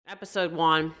Episode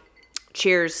 1.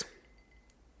 Cheers.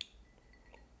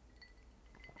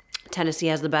 Tennessee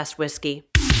has the best whiskey.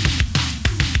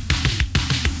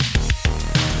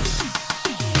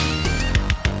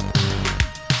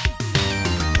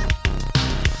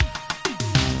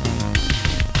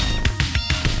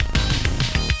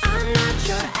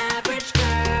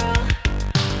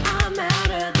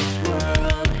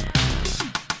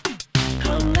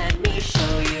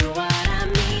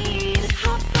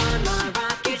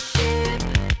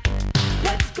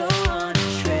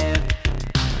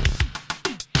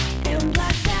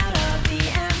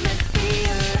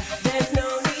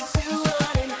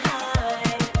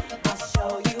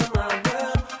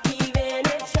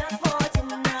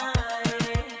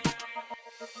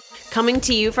 Coming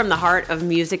to you from the heart of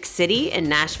Music City in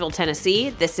Nashville, Tennessee,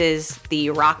 this is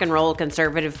the Rock and Roll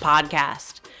Conservative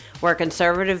Podcast, where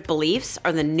conservative beliefs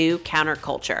are the new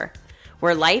counterculture,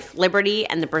 where life, liberty,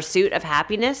 and the pursuit of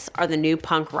happiness are the new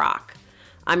punk rock.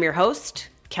 I'm your host,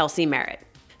 Kelsey Merritt.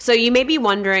 So you may be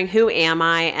wondering, who am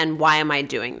I and why am I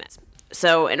doing this?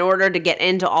 So in order to get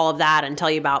into all of that and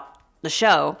tell you about the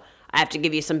show, I have to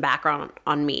give you some background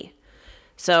on me.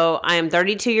 So I am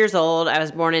 32 years old. I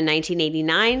was born in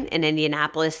 1989 in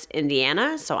Indianapolis,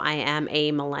 Indiana. So I am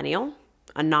a millennial,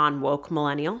 a non-woke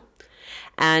millennial.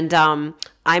 And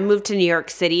I moved to New York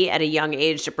City at a young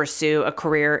age to pursue a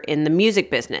career in the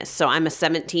music business. So I'm a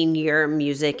 17-year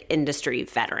music industry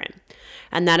veteran.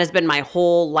 And that has been my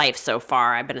whole life so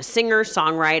far. I've been a singer,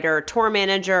 songwriter, tour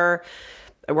manager.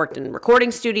 I worked in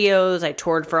recording studios. I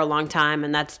toured for a long time.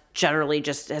 And that's generally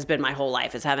just has been my whole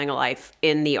life, is having a life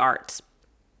in the arts.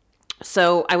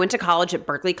 So I went to college at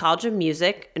Berklee College of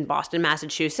Music in Boston,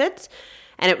 Massachusetts,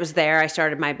 and it was there I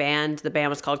started my band. The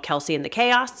band was called Kelsey and the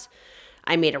Chaos.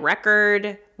 I made a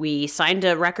record. We signed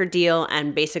a record deal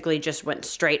and basically just went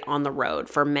straight on the road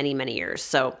for many, many years.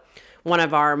 So one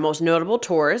of our most notable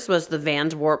tours was the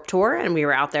Vans Warped Tour, and we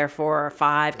were out there for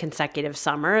 5 consecutive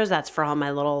summers. That's for all my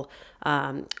little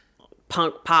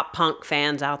pop punk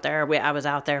fans out there. I was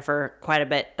out there for quite a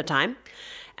bit of time.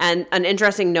 And an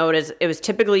interesting note is it was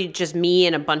typically just me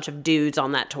and a bunch of dudes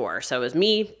on that tour. So it was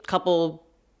me, couple,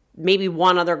 maybe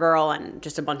one other girl, and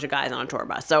just a bunch of guys on a tour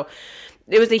bus. So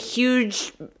it was a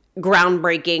huge,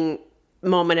 groundbreaking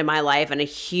moment in my life and a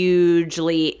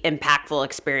hugely impactful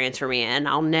experience for me. And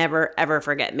I'll never, ever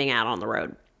forget being out on the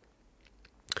road.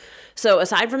 So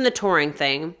aside from the touring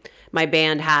thing, my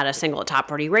band had a single at Top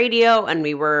 40 Radio, and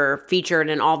we were featured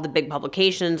in all the big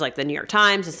publications like the New York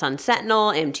Times, the Sun Sentinel,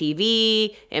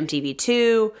 MTV,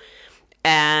 MTV2,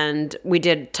 and we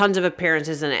did tons of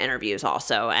appearances and interviews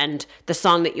also. And the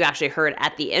song that you actually heard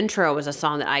at the intro was a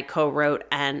song that I co-wrote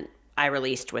and I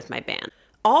released with my band.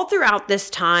 All throughout this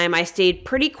time, I stayed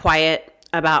pretty quiet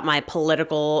about my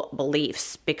political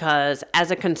beliefs because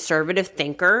as a conservative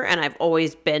thinker, and I've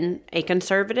always been a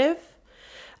conservative,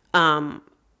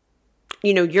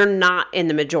 you're not in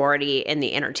the majority in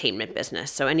the entertainment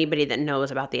business. So anybody that knows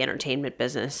about the entertainment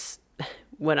business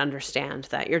would understand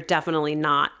that you're definitely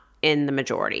not in the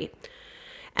majority.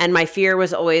 And my fear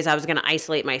was always I was going to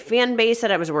isolate my fan base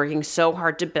that I was working so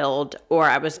hard to build, or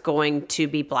I was going to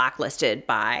be blacklisted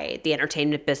by the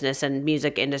entertainment business and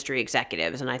music industry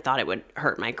executives. And I thought it would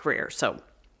hurt my career. So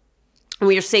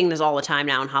we are seeing this all the time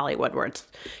now in Hollywood where it's,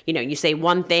 you say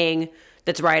one thing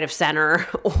that's right of center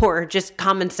or just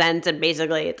common sense, and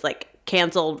basically it's like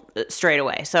canceled straight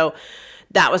away. So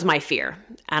that was my fear.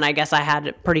 And I guess I had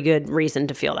a pretty good reason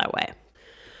to feel that way.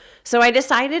 So I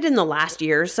decided in the last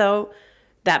year or so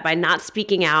that by not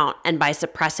speaking out and by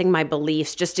suppressing my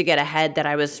beliefs just to get ahead, that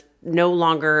I was no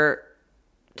longer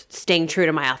staying true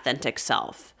to my authentic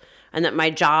self, and that my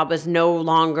job was no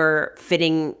longer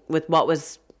fitting with what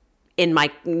was in my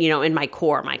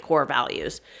core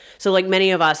values. So like many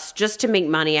of us, just to make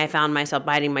money, I found myself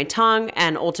biting my tongue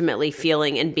and ultimately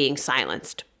feeling and being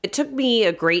silenced. It took me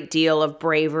a great deal of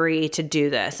bravery to do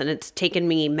this, and it's taken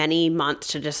me many months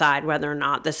to decide whether or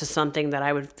not this is something that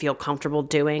I would feel comfortable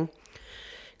doing.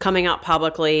 Coming out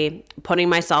publicly, putting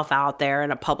myself out there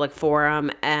in a public forum,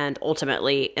 and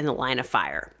ultimately in the line of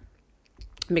fire.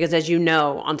 Because as you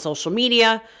know, on social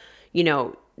media,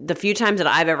 the few times that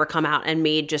I've ever come out and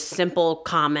made just simple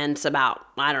comments about,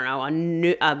 I don't know,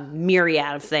 a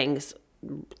myriad of things,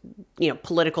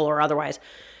 political or otherwise,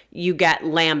 you get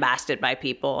lambasted by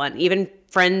people. And even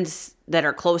friends that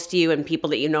are close to you and people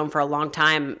that you've known for a long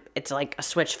time, it's like a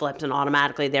switch flips and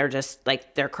automatically they're just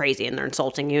like, they're crazy and they're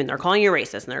insulting you and they're calling you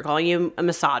racist and they're calling you a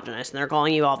misogynist and they're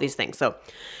calling you all these things. So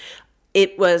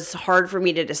it was hard for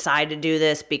me to decide to do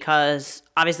this because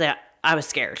obviously I was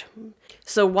scared.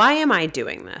 So why am I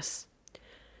doing this?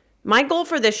 My goal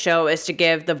for this show is to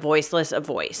give the voiceless a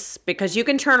voice, because you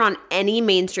can turn on any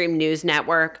mainstream news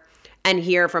network and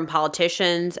hear from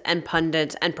politicians and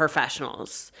pundits and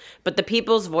professionals, but the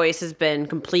people's voice has been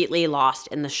completely lost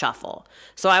in the shuffle.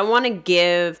 So I want to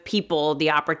give people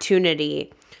the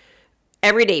opportunity,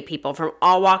 everyday people from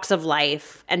all walks of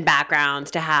life and backgrounds,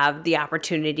 to have the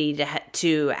opportunity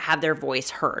to have their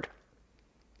voice heard.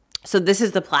 So this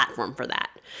is the platform for that.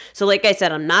 So like I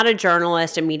said, I'm not a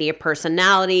journalist, a media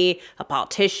personality, a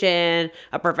politician,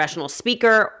 a professional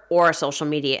speaker, or a social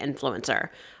media influencer.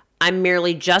 I'm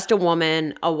merely just a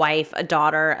woman, a wife, a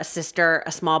daughter, a sister,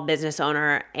 a small business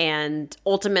owner, and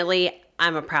ultimately,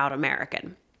 I'm a proud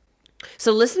American.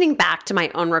 So listening back to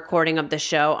my own recording of the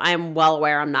show, I am well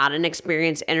aware I'm not an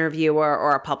experienced interviewer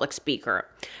or a public speaker,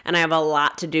 and I have a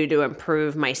lot to do to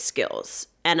improve my skills.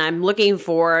 And I'm looking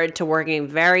forward to working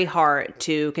very hard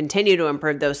to continue to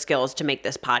improve those skills to make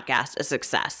this podcast a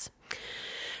success.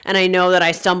 And I know that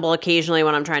I stumble occasionally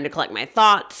when I'm trying to collect my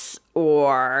thoughts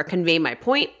or convey my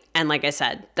point. And like I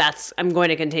said, I'm going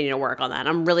to continue to work on that.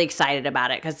 I'm really excited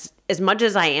about it because as much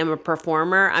as I am a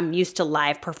performer, I'm used to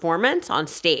live performance on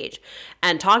stage.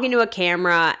 And talking to a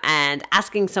camera and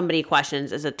asking somebody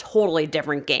questions is a totally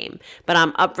different game. But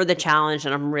I'm up for the challenge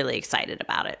and I'm really excited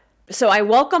about it. So I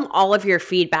welcome all of your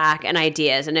feedback and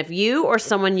ideas. And if you or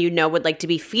someone you know would like to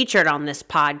be featured on this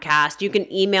podcast, you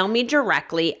can email me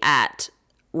directly at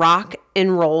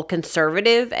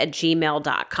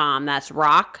rockandrollconservative@gmail.com. That's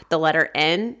rock, the letter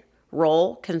N,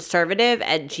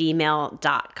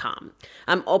 rollconservative@gmail.com.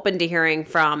 I'm open to hearing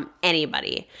from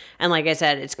anybody. And like I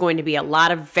said, it's going to be a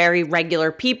lot of very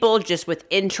regular people just with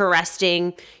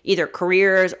interesting either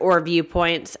careers or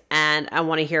viewpoints. And I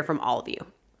want to hear from all of you.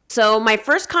 So my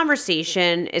first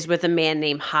conversation is with a man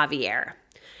named Javier.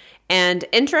 And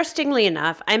interestingly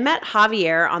enough, I met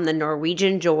Javier on the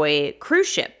Norwegian Joy cruise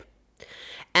ship.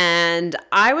 And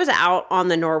I was out on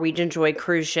the Norwegian Joy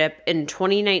cruise ship in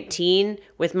 2019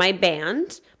 with my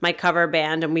band, my cover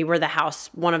band, and we were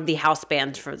one of the house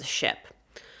bands for the ship.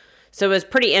 So it was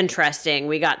pretty interesting.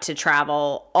 We got to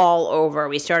travel all over.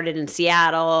 We started in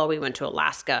Seattle, we went to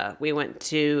Alaska, we went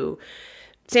to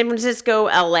San Francisco,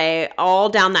 LA, all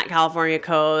down that California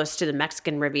coast to the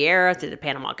Mexican Riviera, to the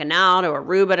Panama Canal, to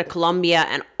Aruba, to Colombia,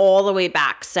 and all the way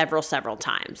back several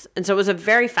times. And so it was a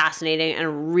very fascinating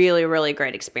and really, really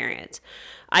great experience.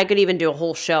 I could even do a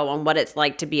whole show on what it's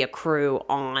like to be a crew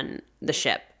on the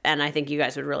ship. And I think you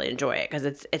guys would really enjoy it because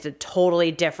it's a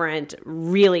totally different,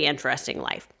 really interesting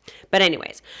life. But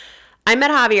anyways, I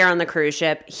met Javier on the cruise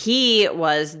ship. He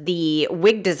was the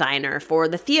wig designer for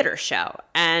the theater show.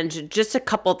 And just a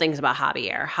couple things about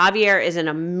Javier. Javier is an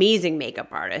amazing makeup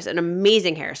artist, an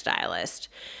amazing hairstylist,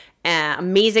 an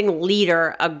amazing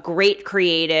leader, a great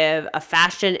creative, a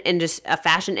fashion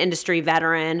industry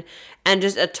veteran, and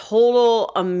just a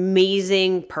total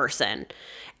amazing person.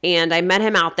 And I met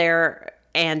him out there.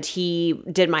 And he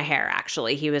did my hair,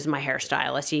 actually. He was my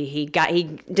hairstylist. He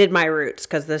did my roots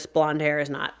because this blonde hair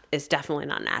is definitely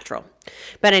not natural.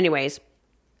 But anyways,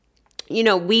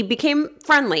 we became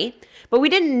friendly, but we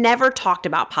never talked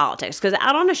about politics because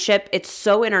out on a ship, it's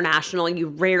so international. You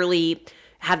rarely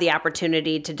have the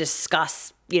opportunity to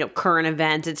discuss, current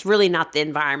events. It's really not the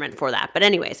environment for that. But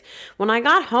anyways, when I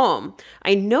got home,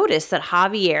 I noticed that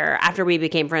Javier, after we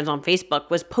became friends on Facebook,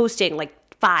 was posting like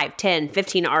 5, 10,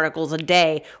 15 articles a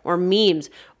day or memes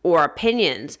or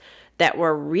opinions that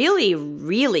were really,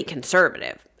 really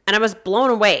conservative. And I was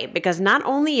blown away because not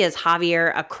only is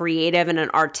Javier a creative and an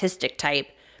artistic type,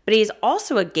 but he's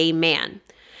also a gay man.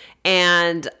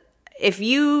 And if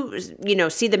you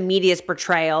see the media's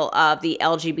portrayal of the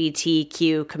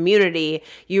LGBTQ community,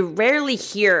 you rarely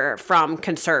hear from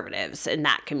conservatives in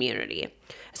that community.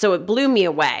 So it blew me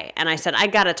away. And I said, I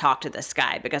got to talk to this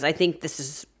guy because I think this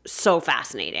is so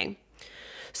fascinating.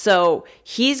 So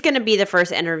he's going to be the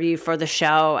first interview for the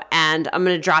show, and I'm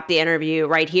going to drop the interview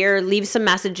right here. Leave some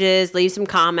messages, leave some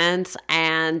comments,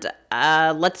 and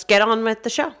let's get on with the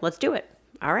show. Let's do it.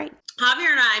 All right. Javier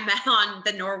and I met on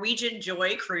the Norwegian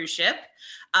Joy cruise ship.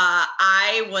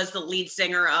 I was the lead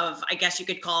singer of, I guess you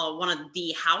could call it one of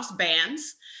the house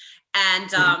bands.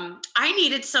 And I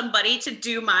needed somebody to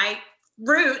do my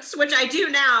roots, which I do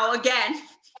now again.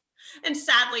 And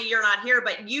sadly, you're not here,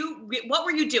 but what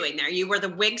were you doing there? You were the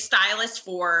wig stylist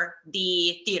for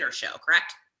the theater show,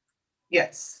 correct?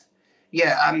 Yes.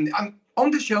 Yeah. I'm on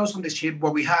the shows on the ship.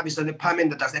 What we have is a department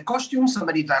that does the costumes,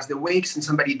 somebody does the wigs, and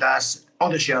somebody does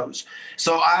other shows.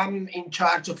 So I'm in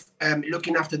charge of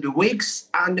looking after the wigs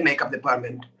and the makeup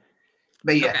department.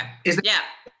 But yeah, it's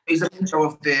the control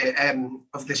of the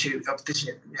ship.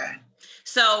 Yeah.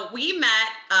 So we met,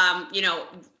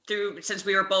 since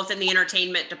we were both in the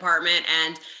entertainment department,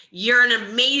 and you're an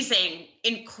amazing,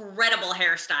 incredible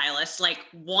hairstylist. Like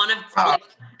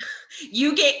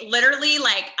you get literally,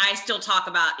 like, I still talk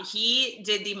about, he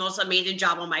did the most amazing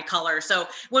job on my color. So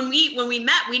when we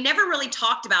met, we never really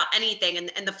talked about anything.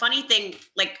 And the funny thing,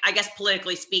 like, I guess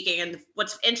politically speaking, and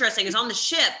what's interesting is on the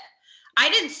ship, I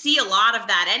didn't see a lot of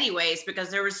that anyways, because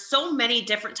there was so many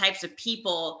different types of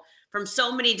people from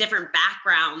so many different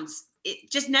backgrounds.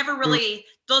 It just never really,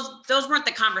 those weren't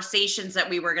the conversations that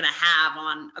we were going to have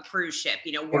on a cruise ship,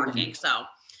 working. So,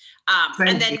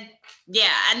 and then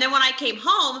when I came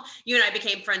home, you and I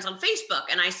became friends on Facebook,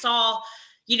 and I saw,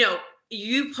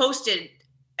 you posted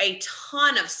a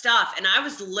ton of stuff, and I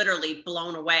was literally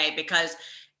blown away because,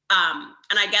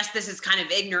 and I guess this is kind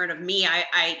of ignorant of me.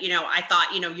 I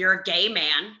thought, you're a gay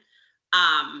man,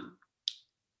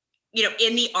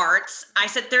 in the arts. I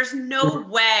said, there's no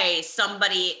way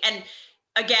somebody, and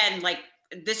again, like,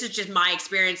 this is just my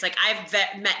experience. Like, I've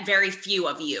met very few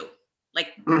of you, like,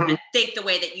 think the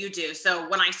way that you do. So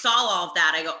when I saw all of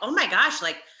that, I go, oh my gosh,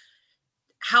 like,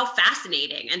 how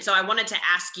fascinating. And so I wanted to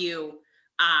ask you,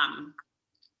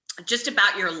 just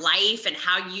about your life and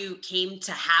how you came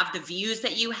to have the views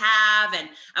that you have. And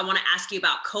I want to ask you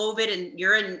about COVID, and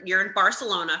you're in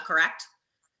Barcelona, correct?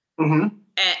 Mm-hmm.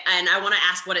 And I want to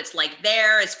ask what it's like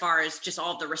there as far as just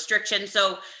all of the restrictions.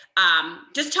 So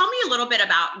just tell me a little bit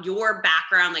about your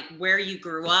background, like where you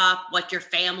grew up, what your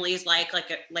family is like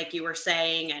you were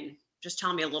saying, and just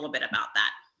tell me a little bit about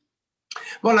that.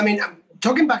 Well, I mean,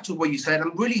 talking back to what you said,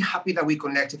 I'm really happy that we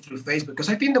connected through Facebook, because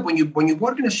I think that when you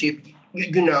work in a ship,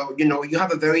 you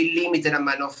have a very limited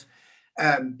amount of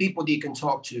people that you can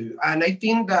talk to. And I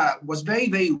think that what's very,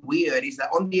 very weird is that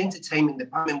on the entertainment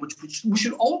department, which we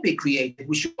should all be creative,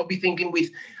 we should all be thinking with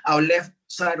our left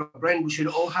side of the brain, we should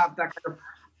all have that kind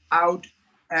of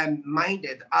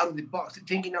minded, out of the box,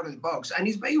 thinking out of the box. And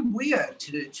it's very weird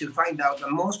to find out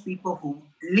that most people who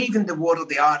live in the world of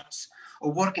the arts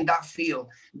or work in that field,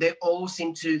 they all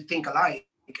seem to think alike.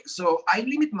 So I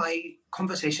limit my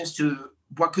conversations to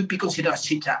what could be considered as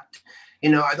chit chat.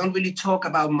 I don't really talk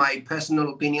about my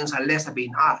personal opinions unless I've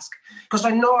been asked, because I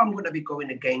know I'm going to be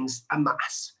going against a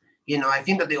mass. I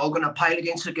think that they're all going to pile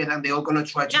against together, and they're all going to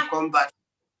try to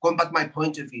combat my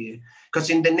point of view. Because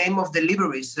in the name of the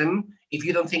liberalism, if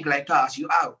you don't think like us, you're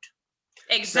out.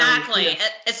 Exactly. So,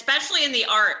 especially in the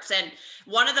arts. And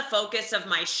one of the focus of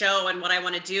my show and what I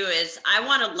want to do is I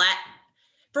want to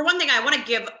for one thing, I want to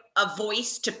give a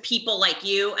voice to people like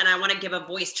you, and I want to give a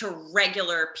voice to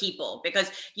regular people, because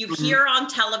you hear on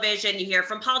television, you hear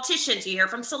from politicians, you hear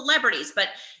from celebrities, but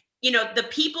the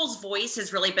people's voice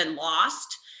has really been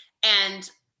lost. And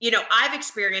I've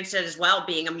experienced it as well,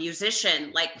 being a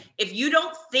musician. Like, if you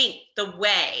don't think the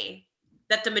way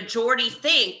that the majority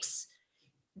thinks,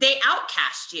 they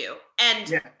outcast you.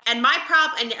 And my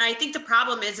problem, and I think the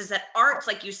problem is that arts,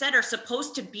 like you said, are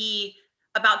supposed to be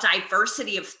about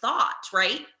diversity of thought,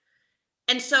 right?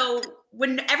 And so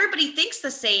when everybody thinks the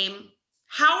same,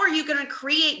 how are you going to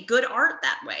create good art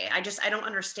that way? I don't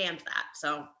understand that.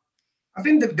 So I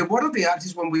think the word of the art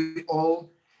is when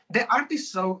the art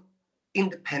is so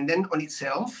independent on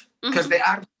itself, because the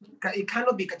art, it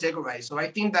cannot be categorized. So I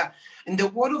think that in the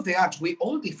world of the arts, we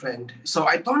all different. So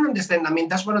I don't understand. I mean,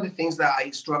 that's one of the things that I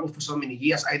struggled for so many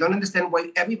years. I don't understand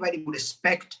why everybody would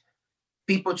expect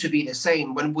people to be the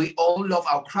same when we all love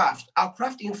our craft. Our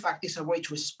craft, in fact, is a way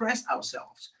to express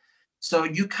ourselves. So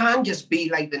you can't just be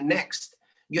like the next.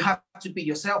 You have to be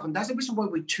yourself. And that's the reason why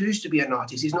we choose to be an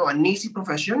artist. It's not an easy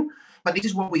profession, but this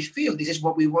is what we feel. This is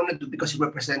what we want to do because it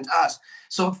represents us.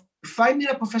 So finding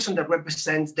a profession that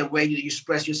represents the way you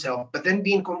express yourself, but then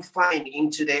being confined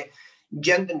into the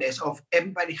genderness of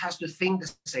everybody has to think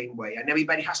the same way, and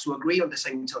everybody has to agree on the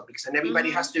same topics, and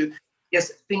everybody has to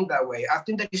just think that way. I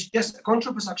think that it's just a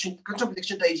contradiction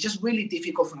that is just really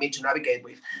difficult for me to navigate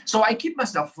with. So I keep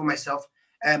myself for myself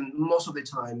most of the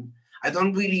time. I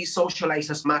don't really socialize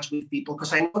as much with people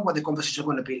because I know what the conversation is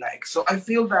going to be like. So I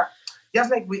feel that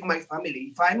just like with my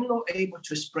family, if I'm not able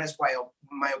to express what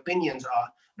my opinions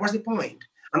are, what's the point?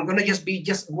 I'm going to just be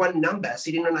just one number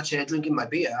sitting on a chair drinking my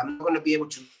beer. I'm not going to be able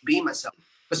to be myself.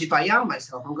 Because if I am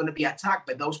myself, I'm going to be attacked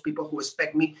by those people who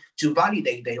expect me to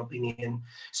validate their opinion.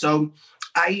 So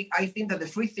I think that the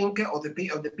free thinker or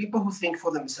the people who think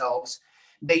for themselves,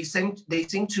 they seem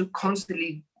to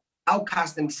constantly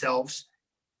outcast themselves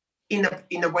in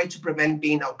a way to prevent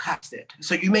being outcasted.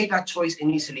 So you make that choice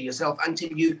initially yourself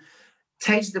until you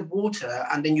taste the water,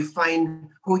 and then you find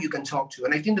who you can talk to.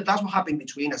 And I think that that's what happened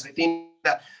between us. I think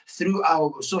that through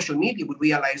our social media, we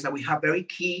realized that we have very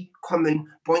key common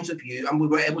points of view, and we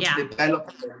were able to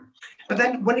develop them. But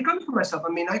then when it comes to myself,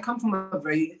 I mean, I come from a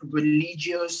very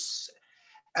religious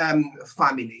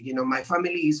family. You know, my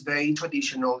family is very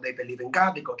traditional. They believe in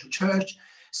God, they go to church.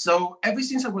 So ever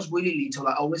since I was really little,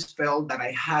 I always felt that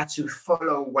I had to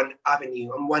follow one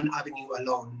avenue and one avenue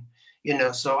alone. You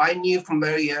know, so I knew from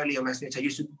very early on my stage, I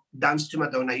used to dance to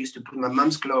Madonna. I used to put my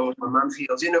mom's clothes, my mom's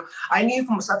heels. You know, I knew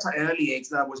from such an early age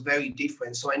that I was very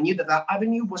different. So I knew that that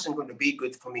avenue wasn't going to be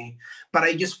good for me. But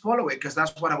I just follow it because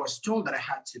that's what I was told that I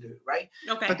had to do, right?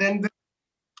 Okay. But then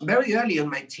very early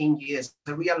in my teen years,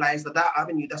 I realized that that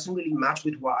avenue doesn't really match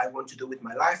with what I want to do with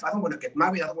my life. I don't want to get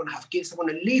married. I don't want to have kids. I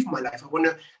want to live my life. I want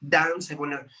to dance. I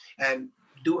want to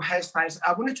do hairstyles.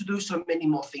 I wanted to do so many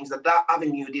more things that that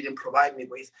avenue didn't provide me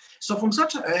with. So from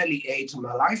such an early age in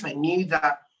my life, I knew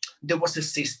that there was a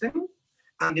system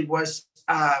and there was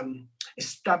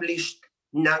established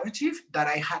narrative that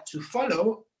I had to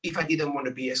follow if I didn't want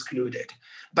to be excluded.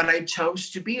 But I chose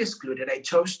to be excluded. I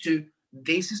chose to,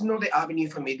 this is not the avenue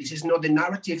for me. This is not the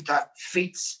narrative that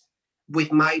fits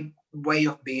with my way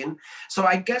of being. So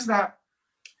I guess that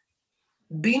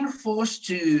being forced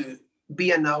to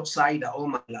be an outsider all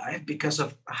my life because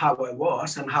of how I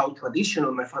was and how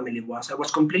traditional my family was, I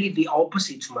was completely the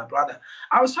opposite to my brother.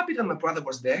 I was happy that my brother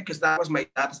was there because that was my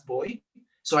dad's boy.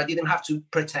 So I didn't have to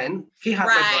pretend. He had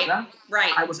my brother.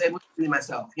 Right. I was able to be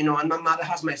myself, you know, and my mother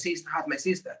had my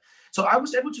sister. So I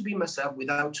was able to be myself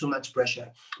without too much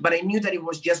pressure. But I knew that it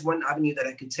was just one avenue that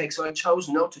I could take. So I chose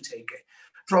not to take it.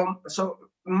 So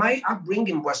my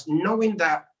upbringing was knowing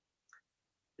that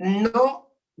not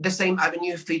the same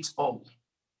avenue fits all,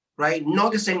 right?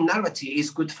 Not the same narrative is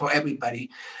good for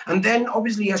everybody. And then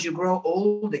obviously as you grow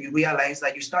older, you realize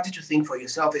that you started to think for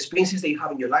yourself, experiences that you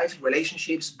have in your life,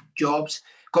 relationships, jobs,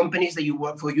 companies that you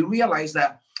work for, you realize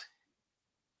that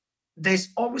there's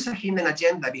always a hidden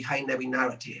agenda behind every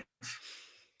narrative.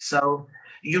 So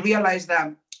you realize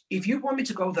that if you want me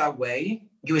to go that way,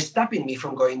 you're stopping me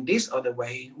from going this other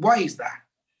way. Why is that?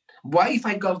 Why, if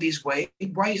I go this way,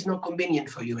 why is not convenient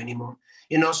for you anymore?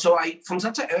 You know, so from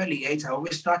such an early age, I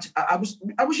always started, I was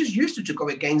just used to go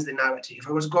against the narrative.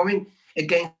 I was going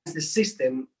against the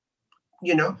system,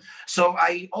 you know. So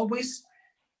I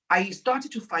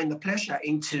started to find the pleasure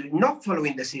into not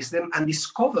following the system and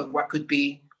discover what could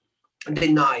be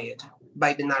denied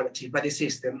by the narrative, by the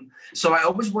system. So I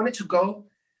always wanted to go,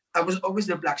 I was always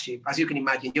the black sheep, as you can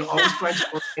imagine. You're always trying to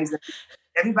go against the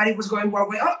everybody was going one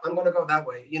way. Oh, I'm going to go that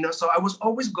way, you know? So I was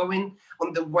always going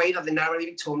on the way that the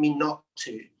narrative told me not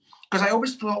to. Because I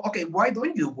always thought, okay, why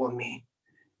don't you want me?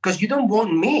 Because you don't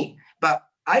want me, but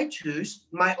I choose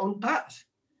my own path.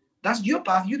 That's your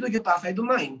path. You do your path, I do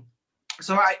mine.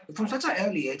 So from such an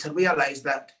early age, I realized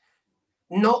that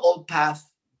not all paths,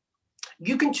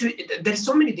 you can choose. There's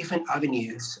so many different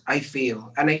avenues, I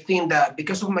feel. And I think that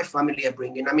because of my family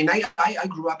upbringing, I mean, I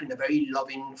grew up in a very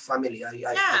loving family.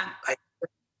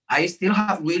 I still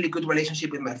have really good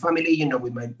relationship with my family, you know,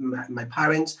 with my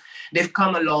parents. They've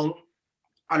come a long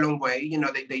way. You know,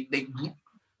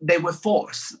 they were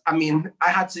forced. I mean, I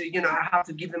had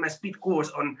to give them a speed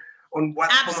course on what.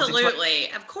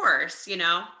 Absolutely, of course, you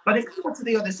know. But they come to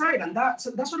the other side, and that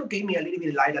sort of gave me a little bit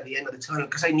of light at the end of the tunnel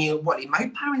because I knew, well, if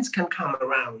my parents can come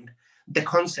around the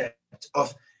concept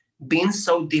of being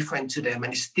so different to them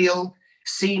and still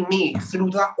see me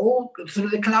through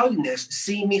the cloudiness,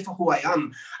 see me for who I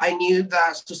am. I knew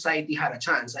that society had a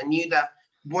chance. I knew that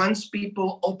once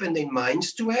people open their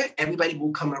minds to it, everybody will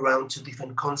come around to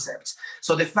different concepts.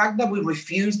 So the fact that we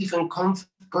refuse different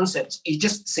concepts, it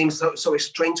just seems so a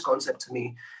strange concept to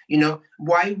me. You know,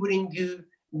 why wouldn't you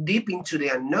dip into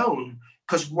the unknown?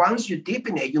 Because once you deep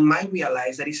in it, you might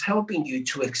realize that it's helping you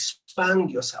to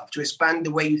expand yourself, to expand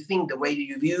the way you think, the way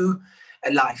you view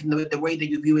life, the way that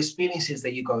you view experiences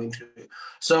that you're going through.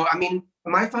 So, I mean,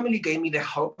 my family gave me the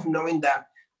hope of knowing that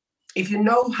if you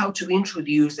know how to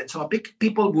introduce the topic,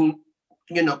 people will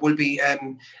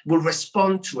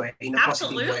respond to it in a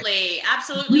positive way.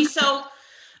 Absolutely. So,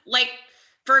 like,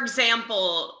 for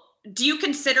example, do you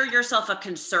consider yourself a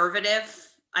conservative?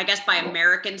 I guess by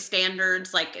American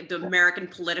standards, like the American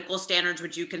political standards,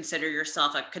 would you consider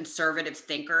yourself a conservative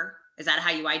thinker? Is that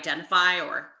how you identify,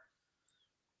 or?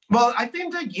 Well, I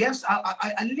think that, yes,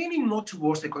 I'm leaning more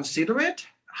towards the considerate.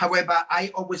 However, I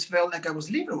always felt like I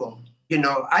was liberal. You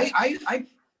know, I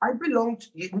belong to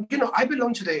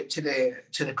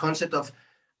the concept of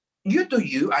you do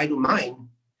you, I do mine.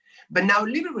 But now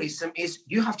liberalism is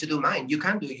you have to do mine, you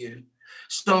can't do you.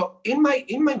 So in my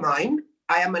mind,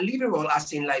 I am a liberal,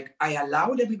 as in like I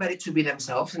allowed everybody to be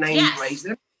themselves and I embrace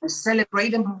them and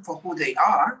celebrate them for who they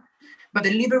are. But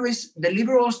the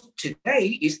liberals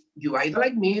today is you either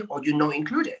like me or you're not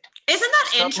included. Isn't that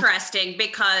So interesting?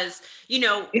 Because,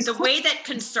 it's the way that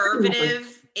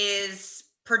conservative is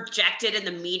projected in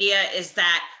the media is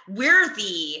that we're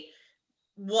the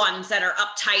ones that are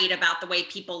uptight about the way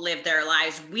people live their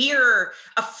lives. We're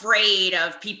afraid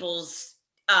of people's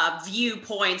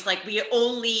viewpoints. Like, we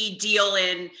only deal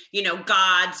in,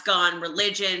 God's gone,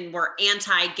 religion. We're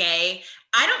anti-gay.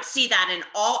 I don't see that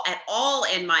at all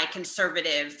in my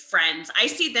conservative friends. I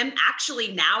see them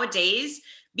actually nowadays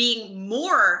being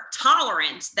more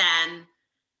tolerant than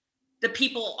the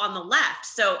people on the left.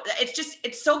 So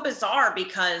it's so bizarre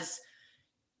because,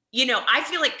 I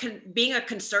feel like being a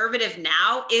conservative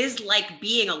now is like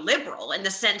being a liberal, in the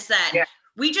sense that yeah,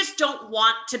 we just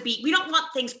we don't want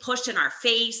things pushed in our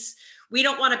face. We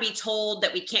don't want to be told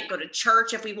that we can't go to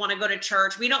church if we want to go to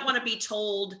church. We don't want to be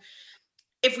told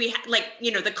if we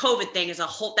the COVID thing is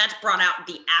that's brought out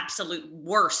the absolute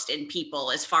worst in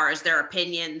people as far as their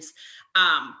opinions.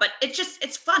 But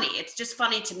it's funny. It's just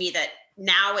funny to me that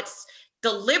now it's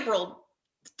the liberal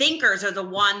thinkers are the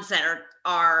ones that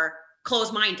are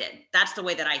closed-minded. That's the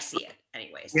way that I see it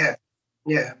anyways. yeah,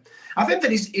 yeah. I think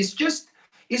that it's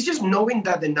just knowing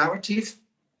that the narrative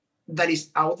that is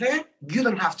out there, you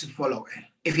don't have to follow it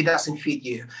if it doesn't fit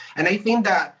you. And I think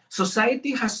that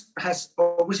society has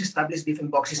always established different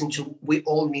boxes into we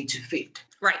all need to fit.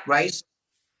 Right. So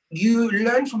you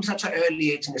learn from such an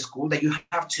early age in the school that you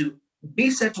have to be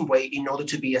a certain way in order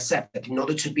to be accepted, in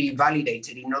order to be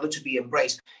validated, in order to be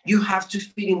embraced. You have to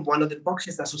fit in one of the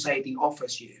boxes that society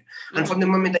offers you. Mm-hmm. And from the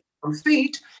moment that you don't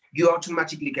fit, you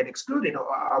automatically get excluded or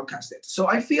outcasted. So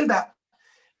I feel that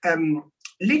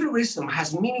liberalism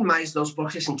has minimized those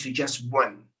boxes into just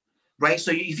one, right?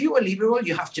 So if you're a liberal,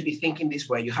 you have to be thinking this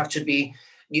way. You have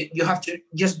to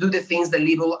just do the things the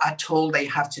liberal are told they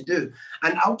have to do.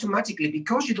 And automatically,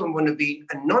 because you don't want to be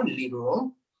a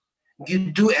non-liberal,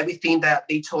 you do everything that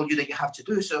they told you that you have to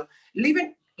do. So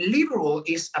living liberal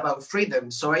is about freedom.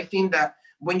 So I think that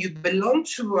when you belong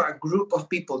to a group of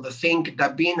people that think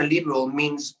that being a liberal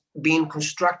means being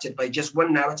constructed by just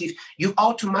one narrative, you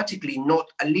automatically not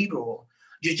a liberal.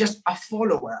 You're just a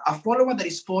follower that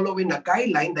is following a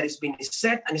guideline that has been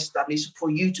set and established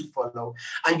for you to follow.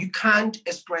 And you can't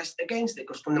express against it,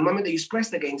 because from the moment that you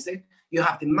express against it, you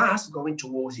have the mass going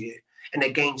towards you and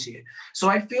against you. So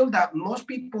I feel that most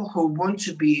people who want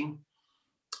to be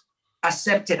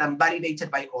accepted and validated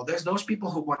by others, those people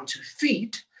who want to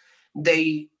fit,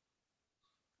 they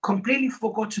completely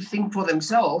forgot to think for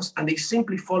themselves, and they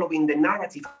simply following the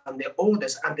narrative and the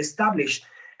orders and the established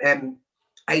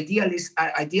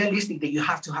idealistic that you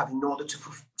have to have in order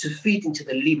to fit into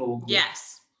the liberal group.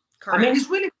 Yes, correct. I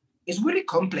mean, it's really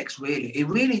complex, really. It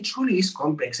really, truly is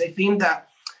complex. I think that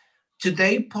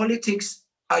today politics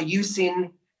are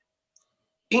using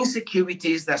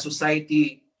insecurities that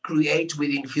society creates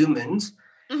within humans,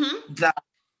 mm-hmm.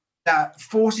 that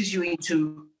forces you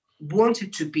into wanting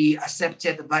to be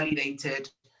accepted, validated,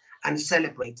 and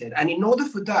celebrated. And in order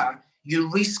for that,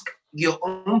 you risk your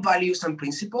own values and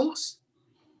principles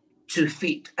to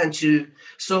fit and to.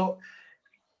 So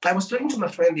I was talking to my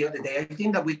friend the other day. I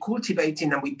think that we're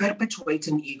cultivating and we're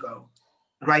perpetuating ego,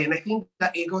 right? And I think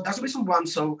that ego, that's the reason why I'm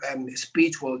so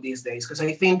spiritual these days, because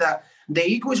I think that the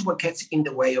ego is what gets in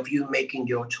the way of you making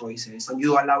your choices and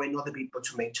you allowing other people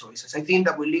to make choices. I think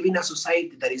that we live in a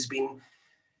society that is being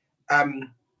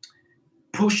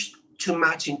pushed too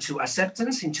much into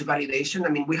acceptance, into validation. I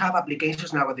mean, we have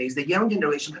applications nowadays. The young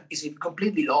generation is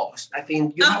completely lost. I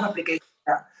think you have applications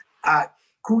that are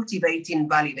cultivating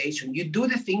validation. You do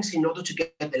the things in order to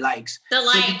get the likes. The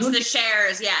likes, so the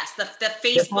shares, yes. The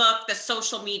Facebook, the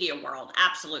social media world.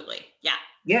 Absolutely. Yeah.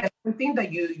 Yeah, I think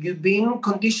that you're being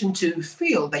conditioned to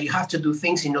feel that you have to do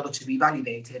things in order to be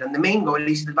validated. And the main goal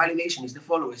is the validation, is the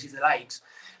followers, is the likes.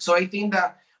 So I think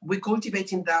that we're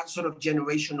cultivating that sort of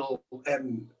generational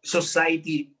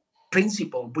society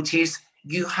principle, which is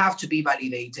you have to be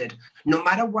validated. No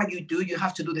matter what you do, you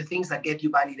have to do the things that get you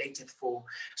validated for.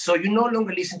 So you no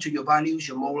longer listen to your values,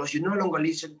 your morals. You no longer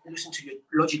listen to your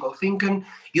logical thinking.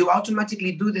 You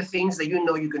automatically do the things that you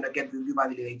know you're going to get you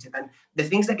validated. And the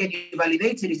things that get you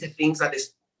validated is the things that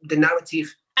is the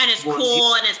narrative. And it's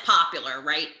cool and it's popular,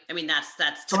 right? I mean, that's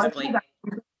typically. So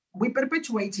we're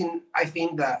perpetuating, I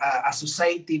think, a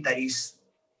society that is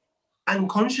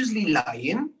unconsciously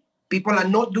lying. People are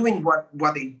not doing what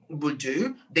they would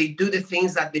do. They do the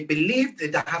things that they believe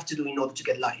that they have to do in order to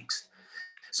get likes.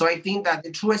 So I think that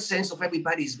the truest sense of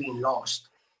everybody is being lost.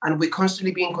 And we're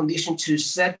constantly being conditioned to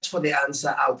search for the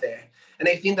answer out there. And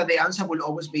I think that the answer will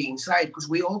always be inside, because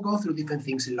we all go through different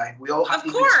things in life. We all have.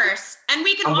 Of course. And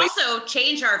we can also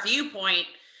change our viewpoint,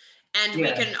 and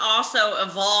we can also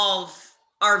evolve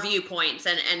our viewpoints.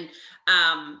 And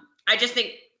I I just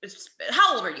think,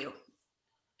 how old are you?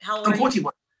 How old I'm are you?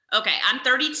 41. Okay, I'm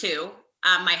 32.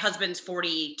 My husband's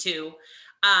 42.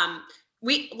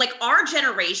 We like our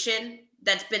generation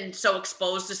that's been so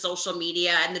exposed to social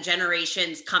media and the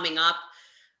generations coming up.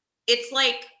 It's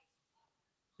like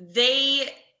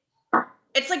they,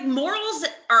 it's like morals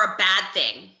are a bad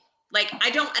thing. Like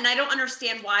I don't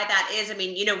understand why that is. I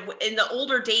mean, in the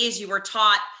older days, you were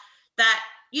taught that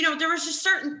there was just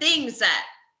certain things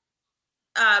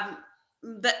um,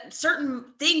 that certain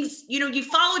things, you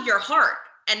followed your heart.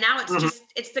 And now it's Mhm. just,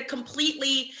 it's the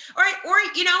completely,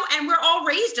 and we're all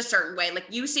raised a certain way. Like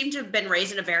you seem to have been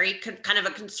raised in a very kind of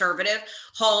a conservative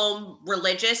home,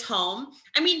 religious home.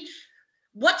 I mean,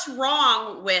 what's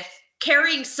wrong with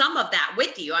carrying some of that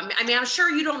with you? I mean, I'm sure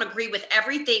you don't agree with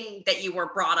everything that you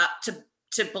were brought up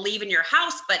to believe in your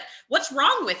house, but what's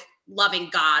wrong with loving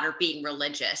God or being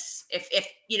religious? If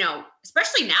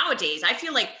especially nowadays, I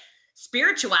feel like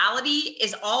spirituality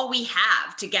is all we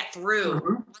have to get through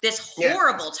Mhm. this Yeah.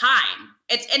 horrible time.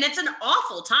 It's an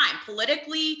awful time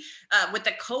politically, with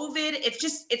the COVID.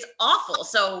 It's awful.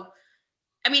 So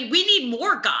I mean, we need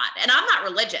more God, and I'm not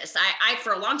religious. I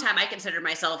for a long time I considered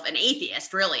myself an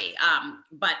atheist, really.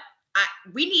 But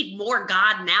we need more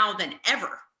God now than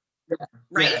ever, Yeah.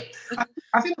 right?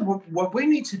 I think what we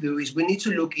need to do is we need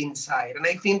to look inside. And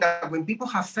I think that when people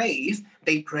have faith,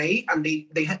 they pray and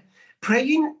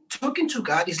praying, talking to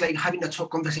God is like having a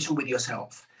talk conversation with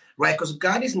yourself, right? Because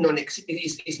God is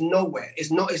is nowhere.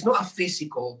 It's not a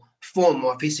physical form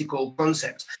or a physical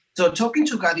concept. So talking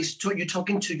to God is you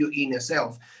talking to your inner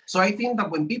self. So I think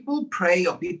that when people pray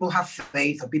or people have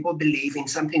faith or people believe in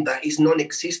something that is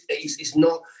non-exist, is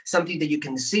not something that you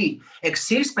can see,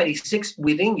 exists, but it exists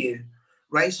within you,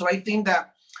 right? So I think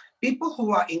that people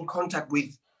who are in contact with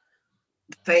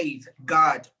faith,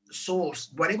 God, source,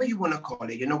 whatever you want to call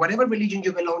it, whatever religion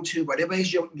you belong to, whatever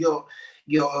is your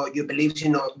beliefs,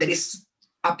 there is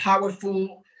a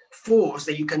powerful force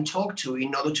that you can talk to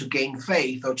in order to gain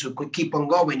faith or to keep on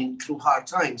going through hard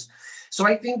times. So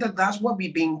I think that that's what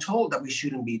we're being told that we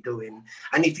shouldn't be doing.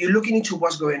 And if you're looking into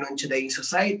what's going on today in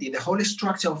society, the whole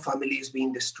structure of family is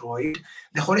being destroyed.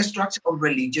 The whole structure of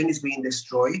religion is being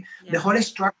destroyed. Yeah. The whole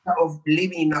structure of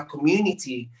living in a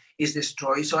community is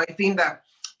destroyed. So I think that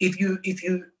if you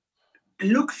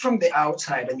look from the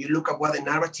outside and you look at what the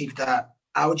narrative that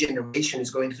our generation is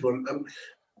going through,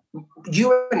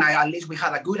 you and I, at least we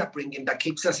had a good upbringing that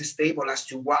keeps us stable as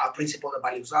to what our principles and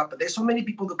values are. But there's so many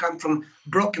people who come from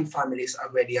broken families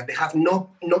already, and they have no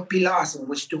pillars in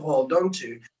which to hold on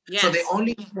to. Yes. So the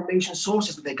only information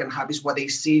sources that they can have is what they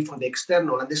see from the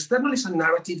external, and the external is a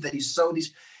narrative that is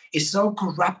so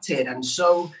corrupted and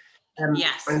so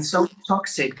Yes. and so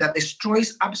toxic that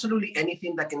destroys absolutely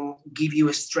anything that can give you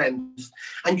a strength.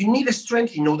 And you need a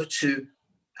strength in order to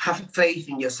have faith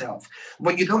in yourself.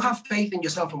 When you don't have faith in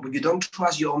yourself and when you don't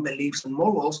trust your own beliefs and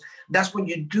morals, that's when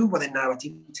you do what the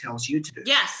narrative tells you to do.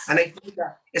 Yes. And I think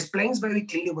that explains very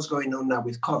clearly what's going on now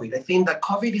with COVID. I think that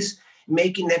COVID is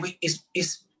making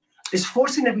is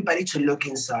forcing everybody to look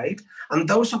inside. And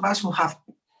those of us who have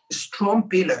strong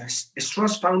pillars, a strong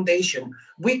foundation,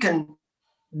 we can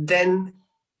then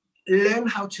learn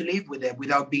how to live with it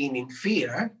without being in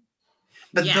fear.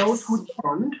 But Yes. those who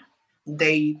don't,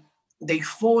 they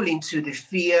fall into the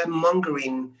fear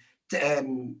mongering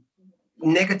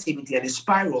negativity and a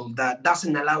spiral that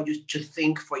doesn't allow you to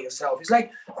think for yourself. It's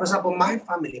like, for example, my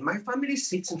family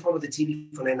sits in front of the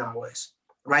TV for 9 hours,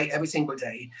 right, every single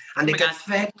day, and they get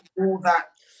fed all that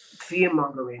fear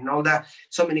mongering, all that.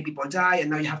 So many people die, and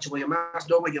now you have to wear your mask.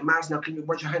 Don't wear your mask now. Can you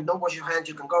wash your hands? Don't wash your hands.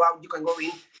 You can go out. You can go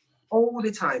in all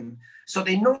the time. So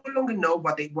they no longer know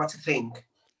what to think.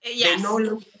 Yes.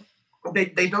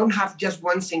 They don't have just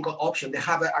one single option. They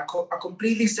have a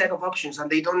completely set of options, and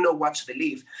they don't know what to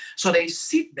believe. So they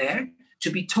sit there to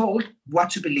be told what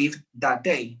to believe that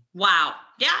day. Wow.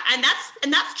 Yeah, and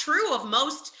that's true of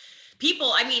most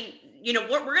people. I mean,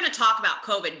 we're going to talk about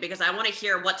COVID because I want to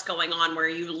hear what's going on where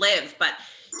you live. But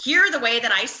here, the way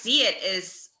that I see it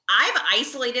is I've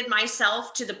isolated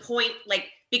myself to the point, like,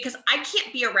 because I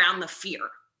can't be around the fear.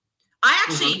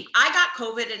 I got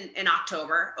COVID in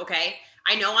October. Okay.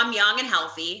 I know I'm young and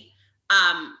healthy.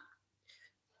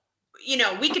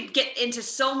 We could get into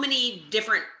so many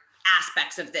different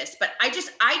aspects of this, but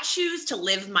I choose to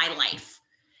live my life.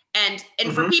 And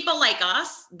for people like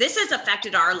us, this has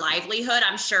affected our livelihood.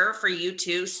 I'm sure for you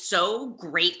too, so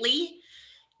greatly.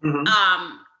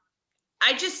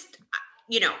 I just,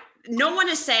 no one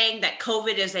is saying that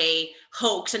COVID is a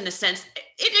hoax in the sense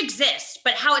it exists,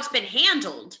 but how it's been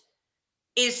handled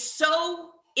is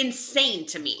so insane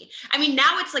to me. I mean,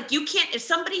 now it's like you can't, if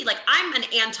somebody, like, I'm an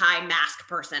anti-mask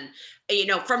person, you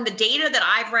know, from the data that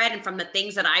I've read and from the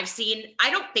things that I've seen,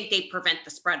 I don't think they prevent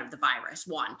the spread of the virus.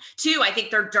 One. Two, I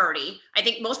think they're dirty. I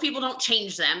think most people don't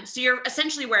change them. So you're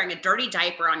essentially wearing a dirty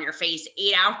diaper on your face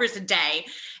 8 hours a day.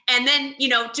 And then, you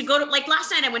know, to go to, like,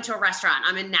 last night I went to a restaurant.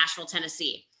 I'm in Nashville,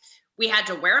 Tennessee. We had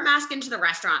to wear a mask into the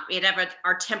restaurant. We had to have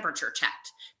our temperature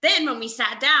checked. Then when we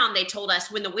sat down, they told us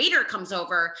when the waiter comes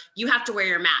over, you have to wear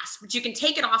your mask, but you can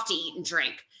take it off to eat and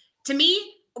drink. To me,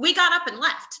 we got up and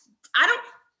left. I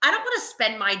don't want to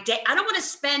spend my day. I don't want to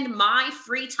spend my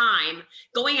free time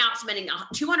going out spending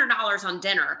 $200 on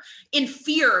dinner in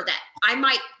fear that I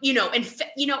might, you know, and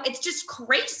you know, it's just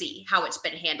crazy how it's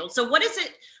been handled. So what is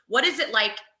it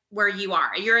like where you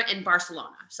are? You're in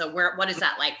Barcelona. So what is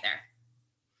that like there?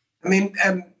 I mean,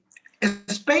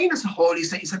 Spain as a whole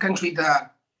is a country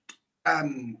that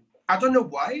I don't know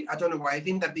why. I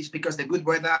think that it's because the good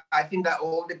weather. I think that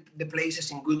all the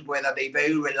places in good weather, they're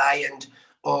very reliant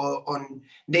on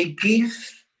they give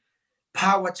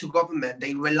power to government.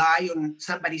 They rely on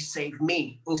somebody save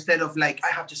me instead of like,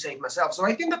 I have to save myself. So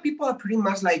I think that people are pretty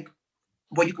much like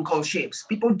what you can call ships.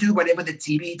 People do whatever the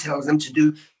TV tells them to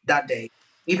do that day,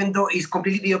 even though it's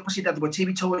completely the opposite of what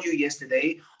TV told you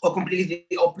yesterday, or completely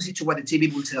the opposite to what the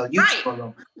TV will tell you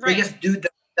tomorrow. Right. They just do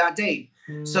that day.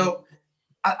 So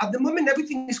at the moment,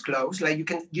 everything is closed. Like you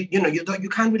can't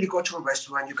really go to a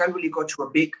restaurant. You can't really go to a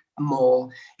big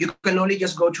mall. You can only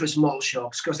just go to small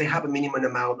shops because they have a minimum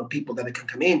amount of people that they can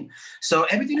come in. So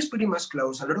everything is pretty much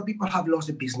closed. A lot of people have lost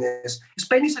their business.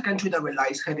 Spain is a country that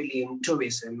relies heavily in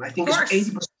tourism. I think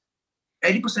it's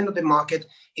 80% of the market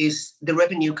is the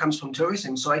revenue comes from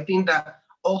tourism. So I think that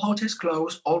all hotels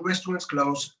close, all restaurants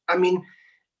close. I mean,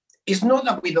 it's not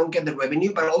that we don't get the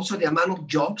revenue, but also the amount of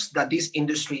jobs that this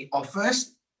industry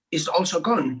offers is also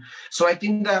gone. So I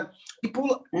think that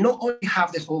people not only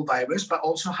have the whole virus, but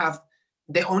also have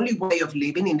the only way of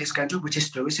living in this country, which is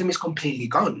tourism, is completely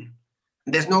gone.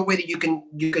 There's no way that you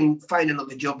can find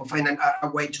another job or find a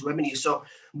way to revenue. So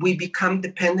we become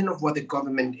dependent of what the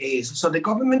government is. So the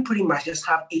government pretty much just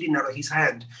have eaten out of his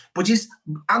hand, which is,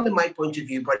 under my point of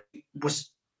view, but it was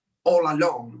all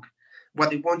along what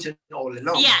they wanted all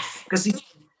along. Yes. Because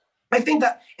I think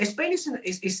that Spain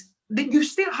is you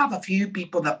still have a few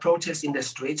people that protest in the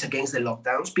streets against the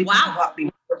lockdowns.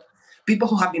 People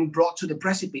who have been brought to the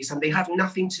precipice and they have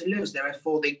nothing to lose.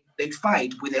 Therefore, they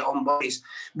fight with their own bodies.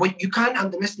 But you can't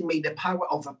underestimate the power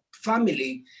of a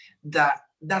family that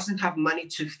doesn't have money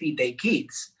to feed their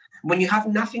kids. When you have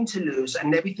nothing to lose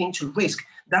and everything to risk,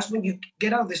 that's when you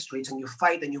get out of the streets and you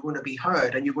fight and you want to be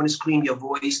heard and you want to scream your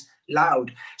voice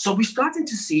loud. So we're starting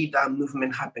to see that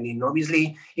movement happening.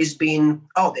 Obviously, it's been,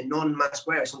 the non-mask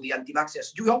wearers or the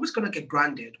anti-vaxxers. You're always going to get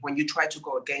branded when you try to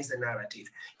go against the narrative.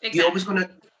 Exactly. You're always going to,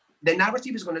 the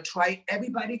narrative is going to try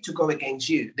everybody to go against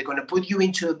you. They're going to put you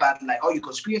into a bad light. Oh, you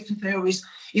conspiracy theorists.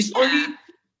 It's only,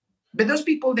 but those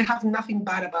people, they have nothing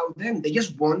bad about them. They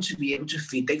just want to be able to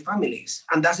feed their families.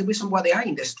 And that's the reason why they are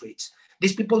in the streets.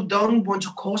 These people don't want to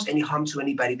cause any harm to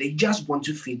anybody. They just want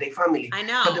to feed their family. I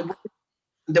know. But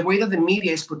the way that the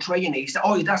media is portraying it is,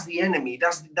 that's the enemy.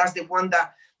 That's the one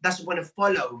that doesn't want to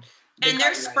follow. And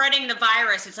they're spreading the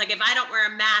virus. It's like, if I don't wear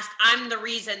a mask, I'm the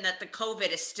reason that the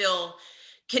COVID is still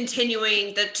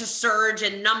continuing to surge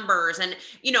in numbers. And,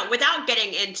 you know, without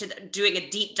getting into doing a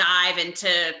deep dive into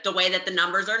the way that the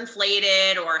numbers are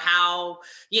inflated or how,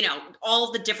 you know,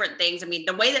 all the different things. I mean,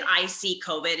 the way that I see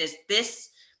COVID is this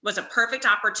was a perfect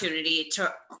opportunity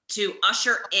to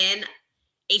usher in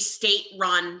a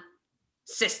state-run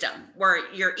system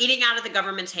where you're eating out of the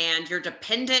government's hand. You're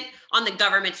dependent on the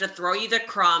government to throw you the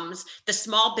crumbs. The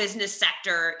small business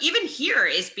sector, even here,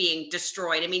 is being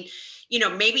destroyed. I mean, you know,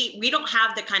 maybe we don't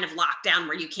have the kind of lockdown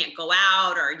where you can't go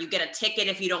out or you get a ticket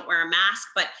if you don't wear a mask,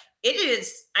 but it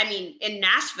is, I mean, in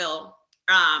Nashville,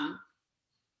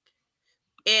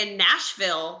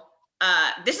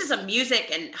 this is a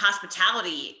music and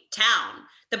hospitality town.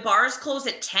 The bars close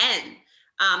at 10.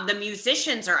 The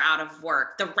musicians are out of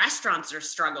work. The restaurants are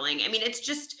struggling. I mean, it's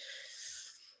just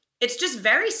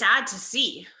very sad to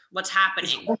see what's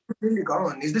happening. It's completely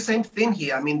gone. It's the same thing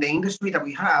here. I mean, the industry that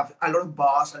we have, a lot of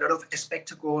bars, a lot of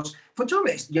spectacles for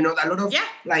tourists, you know, a lot of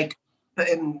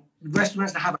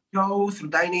restaurants that have a show through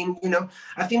dining, you know,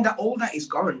 I think that all that is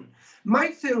gone. My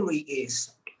theory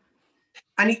is,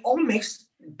 and it all makes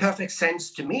perfect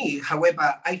sense to me.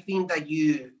 However, I think that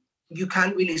you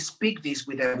can't really speak this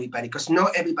with everybody because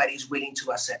not everybody is willing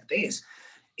to accept this.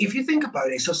 if you think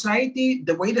about it, society,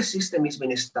 the way the system is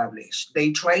being established,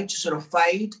 they trying to sort of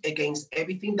fight against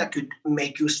everything that could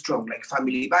make you strong, like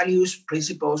family values,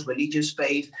 principles, religious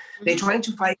faith. They're trying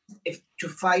to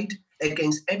fight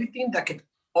against everything that could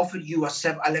offer you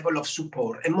a level of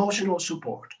support, emotional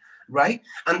support, right?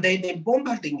 And they're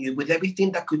bombarding you with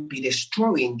everything that could be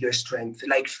destroying your strength,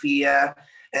 like fear,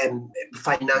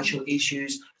 financial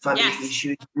issues, family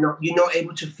issues. You're not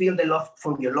able to feel the love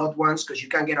from your loved ones because you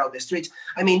can't get out the streets.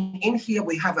 I mean, in here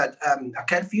we have a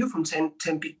curfew from 10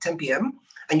 p.m.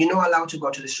 and you're not allowed to go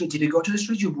to the streets. If you go to the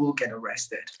streets, you will get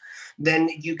arrested. Then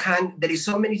you can't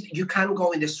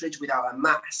go in the streets without a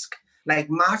mask. Like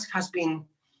mask has been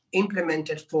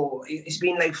implemented it's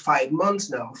been like 5 months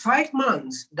now. 5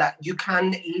 months that you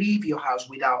can leave your house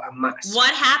without a mask.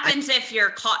 What happens if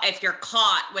you're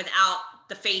caught without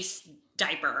the face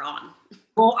diaper on?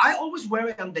 Well, I always wear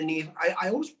it underneath.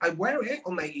 I wear it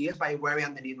on my ears, but I wear it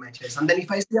underneath my chest. And then if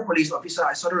I see a police officer,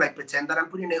 I sort of like pretend that I'm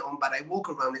putting it on, but I walk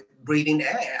around breathing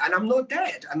air, and I'm not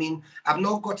dead. I mean, I've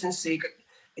not gotten sick,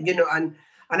 and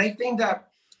I think that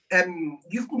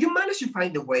you manage to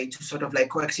find a way to sort of like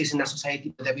coexist in a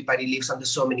society that everybody lives under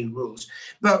so many rules.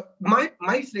 But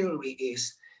my theory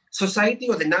is society,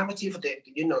 or the narrative of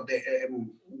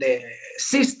the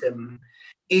system,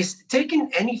 is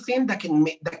taking anything that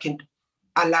can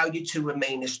allow you to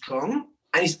remain strong,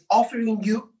 and is offering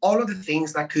you all of the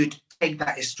things that could take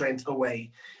that strength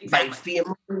away. Exactly. By fear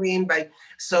mongering,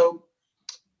 so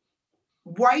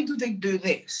why do they do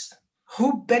this?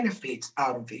 Who benefits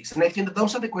out of this? And I think that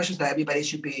those are the questions that everybody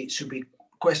should be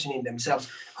questioning themselves.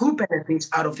 Who benefits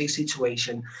out of this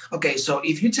situation? Okay, so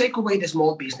if you take away the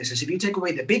small businesses, if you take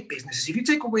away the big businesses,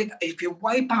 if you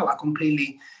wipe out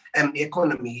completely the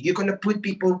economy, you're going to put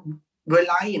people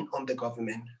relying on the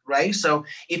government, right? So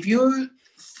if you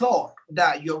thought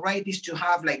that your right is to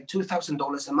have like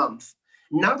 $2,000 a month,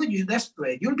 now that you're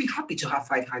desperate, you'll be happy to have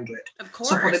 500. Of course.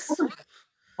 So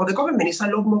for the government, it's a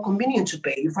lot more convenient to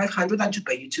pay you 500 than to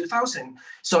pay you 2,000.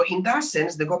 So in that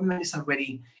sense, the government is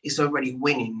already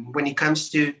winning when it comes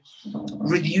to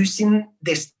reducing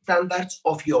the standards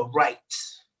of your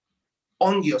rights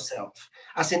on yourself.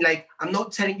 As in, like, I'm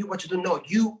not telling you what to do. No,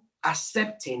 you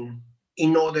accepting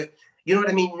in order. You know what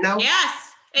I mean? Now, yes.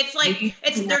 It's like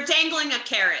they're dangling a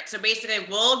carrot. So basically,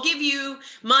 we'll give you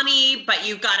money, but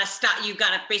you've got to stop. You've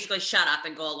got to basically shut up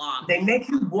and go along. They make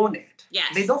you want it.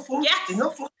 Yes. They don't force. Yes.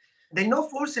 They're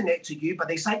not forcing it to you, but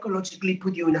they psychologically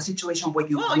put you in a situation where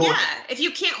you. Well, yeah. If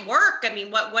you can't work, I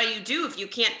mean, what do you do if you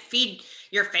can't feed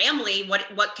your family?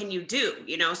 What can you do?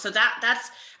 You know. So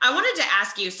that's. I wanted to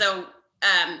ask you. So,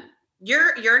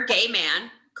 you're a gay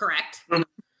man, correct? Mm-hmm.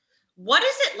 What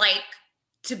is it like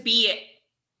to be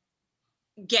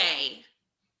gay?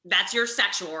 That's your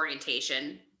sexual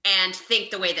orientation, and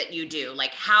think the way that you do.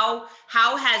 Like how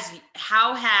have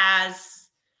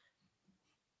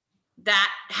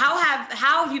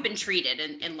you been treated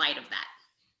in light of that?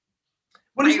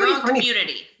 Well, by your own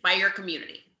community, by your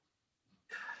community.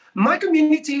 My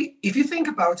community, if you think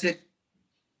about it,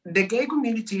 the gay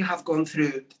community have gone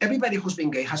through, everybody who's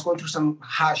been gay has gone through some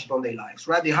hardship on their lives,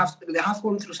 right? They have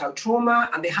gone through some trauma,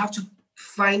 and they have to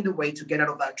find a way to get out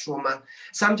of that trauma.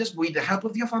 Some just with the help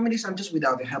of your family, some just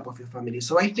without the help of your family.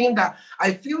 So I think that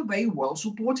I feel very well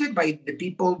supported by the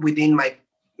people within my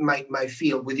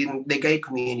field, within the gay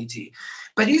community.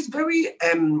 But it's very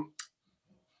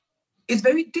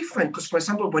different because, for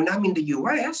example, when I'm in the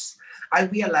US, I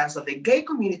realize that the gay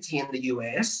community in the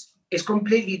US is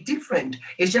completely different.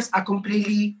 It's just a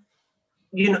completely,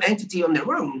 entity on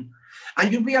their own.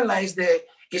 And you realize that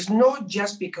it's not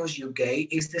just because you're gay,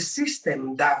 it's the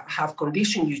system that have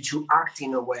conditioned you to act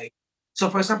in a way. So,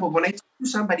 for example, when I talk to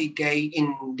somebody gay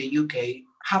in the UK,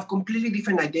 have completely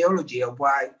different ideology of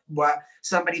what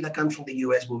somebody that comes from the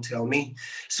US will tell me.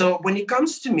 So when it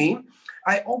comes to me,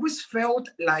 I always felt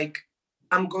like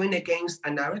I'm going against a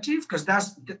narrative, because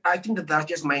I think that's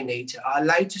just my nature. I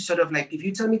like to sort of like, if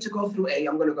you tell me to go through A,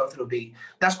 I'm going to go through B.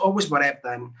 That's always what I've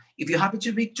done. If you're happy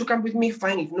to come with me,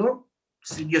 fine. If not,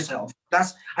 see yourself.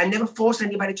 I never force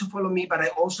anybody to follow me, but I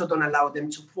also don't allow them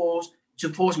to force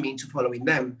me into following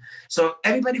them. So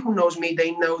everybody who knows me,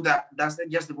 they know that that's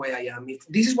just the way I am. If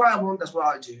this is what I want, that's what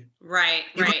I'll do. Right.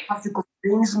 You have to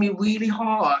convince me really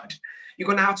hard. You're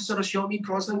going to have to sort of show me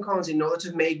pros and cons in order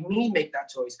to make me make that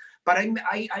choice. But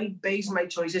I base my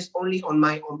choices only on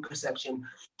my own perception.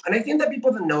 And I think that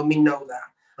people that know me know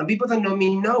that. And people that know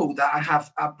me know that I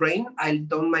have a brain, I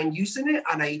don't mind using it,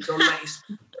 and I don't mind,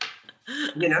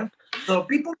 So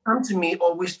people come to me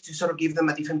always to sort of give them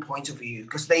a different point of view,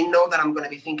 because they know that I'm going to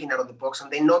be thinking out of the box,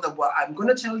 and they know that what I'm going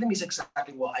to tell them is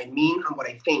exactly what I mean, and what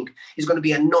I think is going to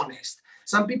be an honest.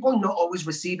 Some people not always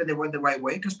receive it the right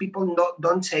way because people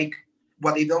don't take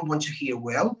what they don't want to hear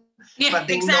well. Yeah, but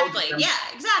they exactly. know Yeah,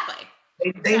 exactly.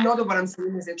 they know that what I'm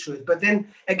saying is the truth. But then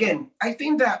again, I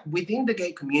think that within the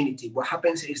gay community, what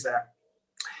happens is that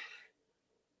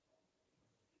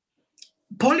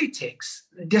politics,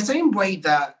 the same way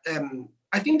that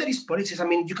I think that is politics. I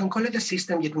mean, you can call it the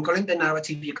system, you can call it the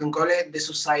narrative, you can call it the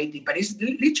society, but it's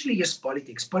literally just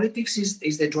politics. Politics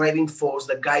is the driving force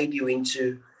that guide you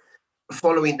into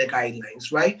following the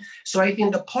guidelines, right? So I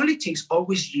think the politics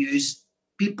always use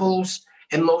people's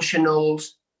emotional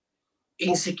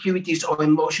insecurities or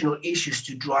emotional issues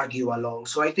to drag you along.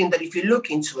 So I think that if you look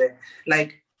into it,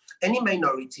 like any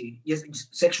minority, yes,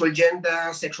 sexual gender,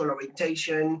 sexual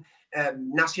orientation,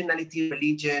 nationality,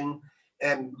 religion,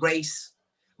 race,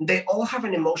 they all have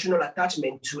an emotional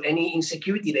attachment to any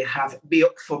insecurity they have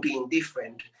for being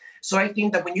different. So I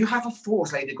think that when you have a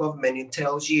force like the government, it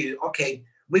tells you, okay,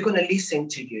 we're going to listen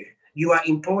to you. You are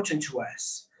important to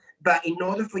us. But in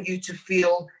order for you to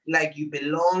feel like you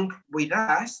belong with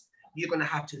us, you're going to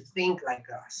have to think like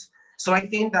us. So I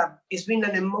think that it's been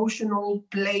an emotional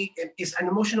play. It's an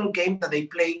emotional game that they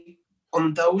play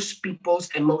on those people's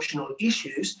emotional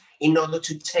issues in order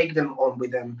to take them on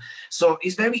with them. So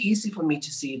it's very easy for me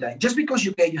to see that just because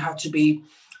you're gay, you have to be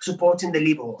supporting the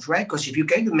liberals, right? Because if you're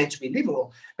gay, you're meant to be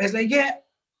liberal. But it's like, yeah,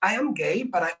 I am gay,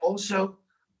 but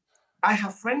I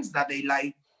have friends that they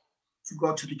like to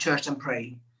go to the church and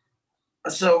pray.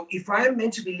 So if I am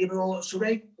meant to be liberal, should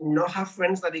I not have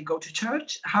friends that they go to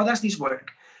church? How does this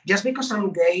work? Just because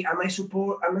I'm gay, am I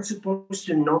supposed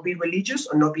to not be religious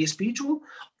or not be spiritual?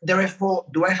 Therefore,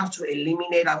 do I have to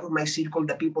eliminate out of my circle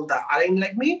the people that aren't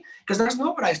like me? Because that's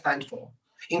not what I stand for.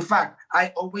 In fact,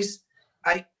 I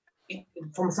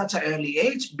from such an early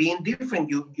age, being different,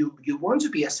 you want to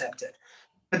be accepted.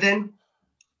 But then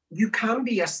you can't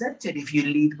be accepted if you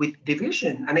lead with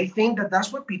division. And I think that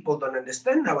that's what people don't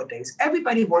understand nowadays.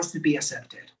 Everybody wants to be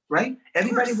accepted, right?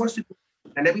 Everybody wants to be,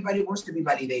 and everybody wants to be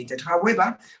validated.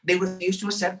 However, they refuse to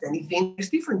accept anything that's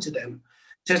different to them.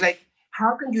 So it's like,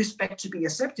 how can you expect to be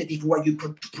accepted if what you're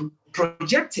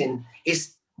projecting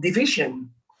is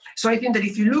division? So I think that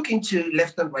if you look into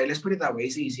left and right, let's put it that way,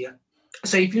 it's easier.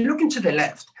 So if you look into the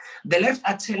left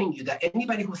are telling you that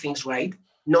anybody who thinks right,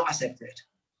 not accepted.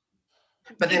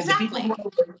 But then exactly.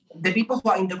 the people who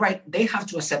are in the right, they have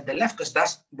to accept the left because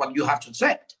that's what you have to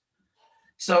accept.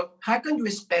 So how can you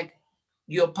expect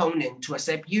your opponent to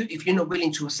accept you if you're not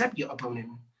willing to accept your opponent?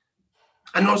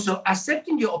 And also,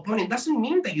 accepting your opponent doesn't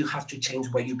mean that you have to change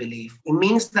what you believe. It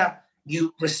means that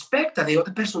you respect that the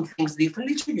other person thinks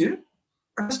differently to you,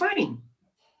 and that's fine.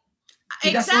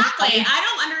 Exactly. I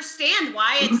don't understand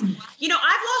why it's, I've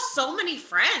lost so many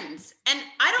friends and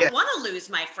I don't want to lose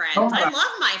my friends. I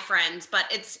love my friends, but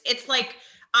it's like,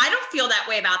 I don't feel that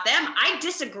way about them. I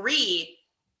disagree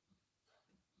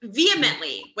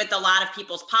vehemently with a lot of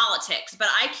people's politics, but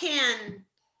I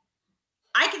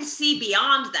can see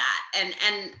beyond that. And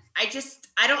I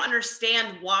don't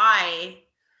understand why.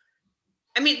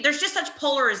 I mean, there's just such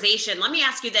polarization. Let me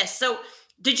ask you this. So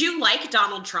did you like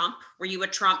Donald Trump? Were you a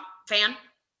Trump fan?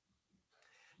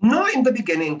 Not in the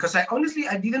beginning, because I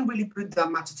didn't really put that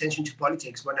much attention to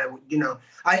politics when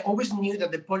I always knew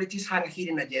that the politics had a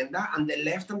hidden agenda and the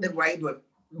left and the right were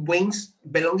wings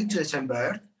belonging to the same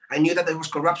bird. I knew that there was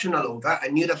corruption all over. I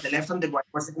knew that the left and the right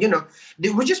was, they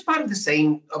were just part of the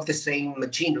same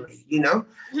machinery,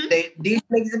 Mm-hmm. This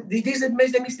makes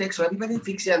the mistake, so everybody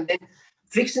fix it, and then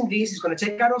fixing this is going to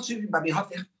take out of you, but we have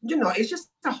to, it's just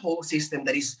a whole system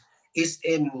that is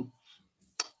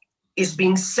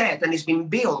being set and is being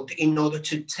built in order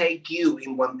to take you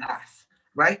in one path,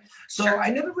 right? So I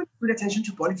never really paid attention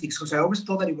to politics because I always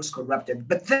thought that it was corrupted.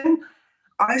 But then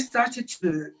I started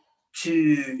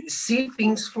to see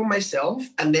things for myself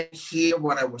and then hear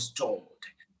what I was told.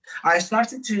 I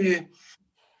started to,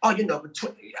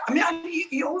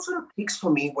 it also clicks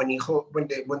for me when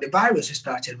the virus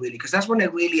started, really, because that's when I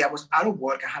was out of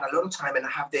work. I had a lot of time and I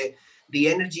have the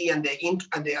energy and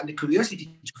the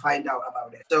curiosity to find out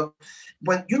about it. So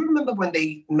when you remember when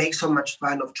they make so much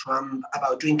fun of Trump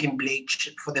about drinking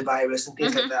bleach for the virus and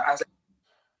things like that, I was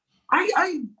like,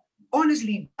 I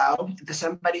honestly doubt that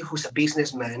somebody who's a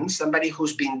businessman, somebody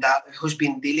who's been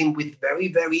dealing with very,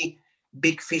 very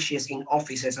big fishes in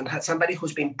offices and somebody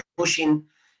who's been pushing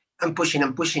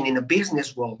in a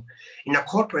business world, in a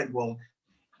corporate world,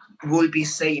 will be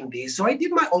saying this. So I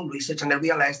did my own research and I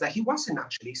realized that he wasn't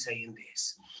actually saying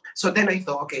this. So then I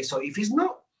thought, okay, so if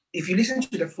you listen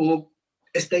to the full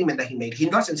statement that he made, he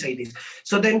doesn't say this.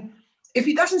 So then if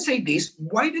he doesn't say this,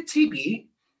 why the TV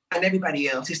and everybody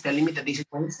else is telling me that this is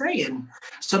what he's saying.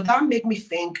 So that made me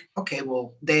think, okay,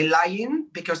 well, they're lying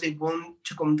because they want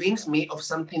to convince me of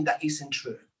something that isn't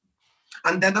true.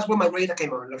 And then that's when my radar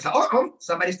came on. I was like, oh,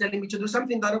 somebody's telling me to do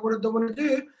something that I don't want to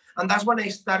do. And that's when I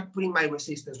start putting my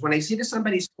resistance. When I see that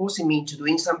somebody's forcing me into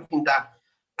doing something that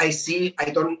I see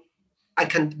I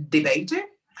can debate it,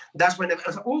 that's when I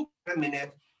was like, oh, wait a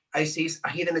minute. I see a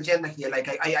hidden agenda here. Like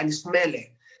I smell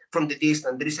it from the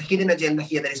distance. There is a hidden agenda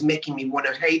here that is making me want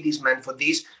to hate this man for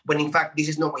this, when in fact, this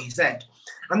is not what he said.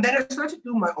 And then I started to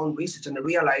do my own research, and I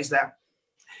realized that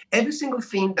every single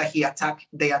thing that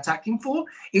they attack him for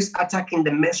is attacking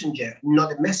the messenger, not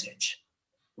the message,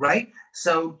 right?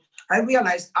 So I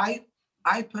realized I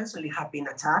personally have been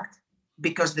attacked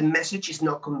because the message is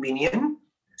not convenient,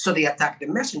 so they attack the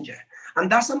messenger. And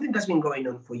that's something that's been going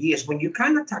on for years. When you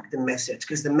can attack the message,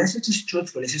 because the message is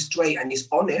truthful, it's straight, and it's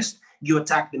honest, you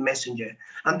attack the messenger.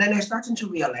 And then I started to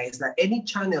realize that any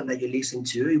channel that you listen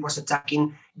to, it was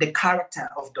attacking the character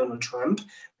of Donald Trump,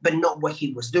 but not what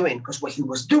he was doing. Because what he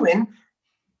was doing,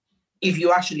 if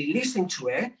you actually listen to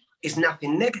it, is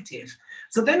nothing negative.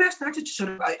 So then I started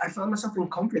to I found myself in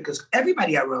conflict because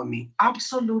everybody around me,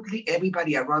 absolutely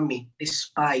everybody around me,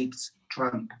 despises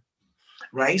Trump,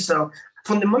 right? So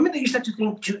from the moment that you start to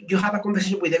think, you have a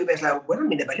conversation with everybody, it's like, wait a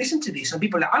minute, but listen to this. And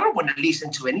people are like, I don't want to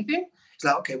listen to anything. It's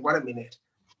like, okay, wait a minute.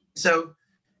 So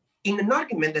in an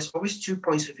argument, there's always 2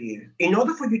 points of view. In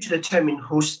order for you to determine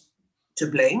who's to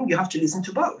blame, you have to listen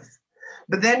to both.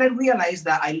 But then I realized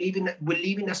that we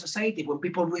live in a society where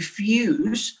people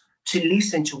refuse to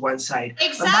listen to one side.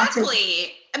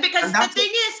 Exactly. Because the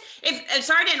thing is, I'm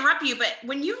sorry to interrupt you, but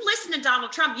when you listen to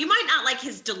Donald Trump, you might not like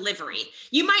his delivery.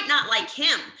 You might not like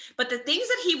him, but the things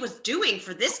that he was doing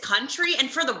for this country and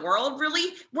for the world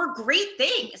really were great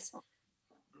things.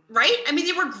 Right? I mean,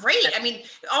 they were great. I mean,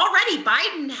 already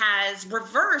Biden has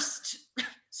reversed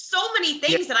so many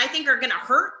things that I think are going to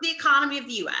hurt the economy of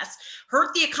the US,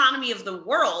 hurt the economy of the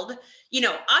world,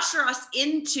 usher us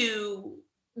into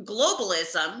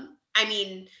globalism. I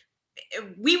mean,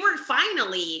 we were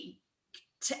finally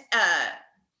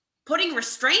putting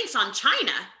restraints on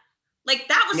China. Like,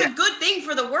 that was a good thing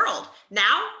for the world.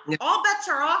 Now, all bets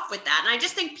are off with that. And I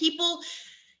just think people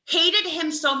hated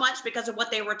him so much because of what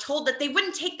they were told that they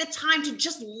wouldn't take the time to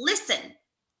just listen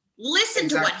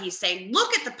to what he's saying.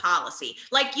 Look at the policy.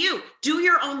 Like, you do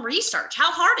your own research.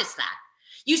 How hard is that?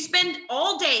 You spend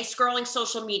all day scrolling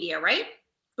social media, right?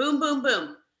 Boom, boom,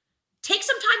 boom. Take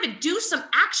some time to do some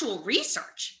actual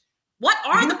research. What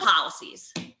are the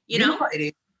policies? You know what it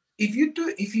is? If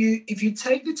you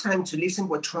take the time to listen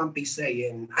what Trump is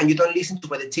saying, and you don't listen to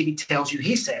what the TV tells you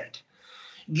he said,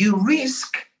 you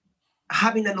risk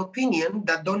having an opinion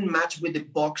that don't match with the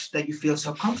box that you feel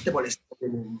so comfortable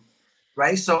in,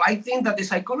 right? So I think that the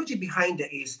psychology behind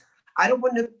it is, I don't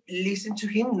want to listen to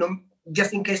him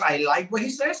just in case I like what he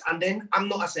says, and then I'm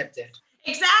not accepted.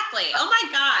 Exactly. Oh my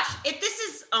gosh.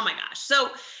 Oh my gosh.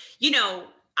 So,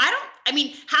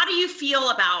 how do you feel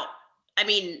about,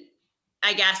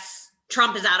 I guess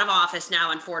Trump is out of office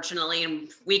now, unfortunately, and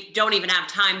we don't even have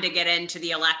time to get into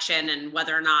the election and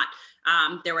whether or not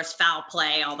there was foul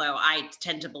play, although I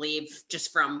tend to believe,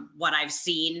 just from what I've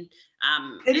seen.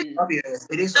 It is obvious.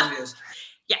 It is obvious.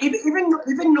 Yeah. Even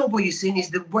though what you've seen is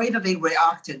the way that they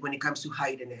reacted when it comes to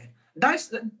hiding it.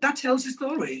 That tells the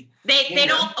story. They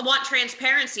don't want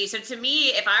transparency. So to me,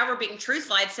 if I were being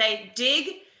truthful, I'd say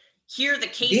hear the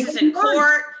cases in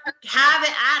court, have it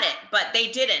at it, but they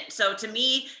didn't. So to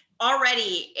me,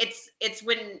 already it's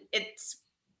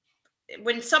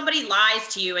when somebody lies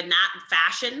to you in that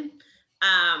fashion,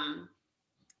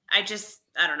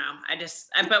 I don't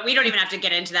know. But we don't even have to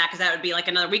get into that, because that would be like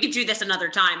we could do this another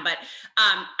time. But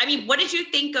what did you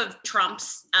think of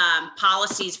Trump's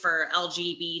policies for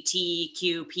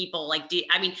LGBTQ people? Like, the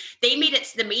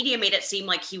media made it seem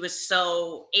like he was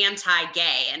so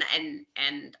anti-gay,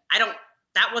 and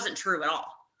that wasn't true at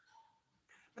all.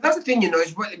 But that's the thing,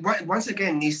 is once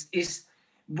again, is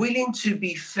willing to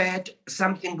be fed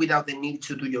something without the need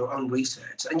to do your own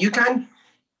research. And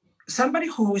somebody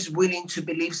who is willing to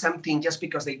believe something just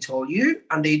because they told you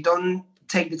and they don't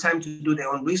take the time to do their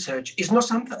own research is not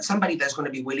somebody that's going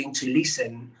to be willing to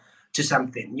listen to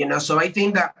something, So I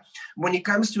think that when it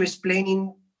comes to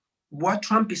explaining what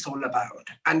Trump is all about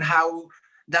and how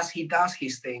he does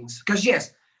his things, because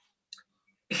yes,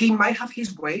 he might have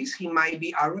his ways, he might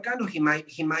be arrogant, or he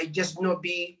might just not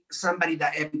be somebody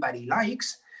that everybody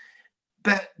likes,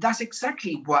 but that's the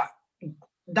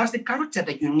character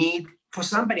that you need for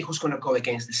somebody who's going to go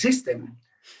against the system.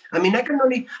 In my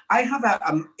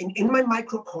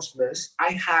microcosmos,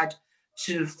 I had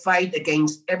to fight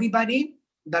against everybody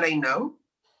that I know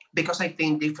because I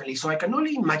think differently. So I can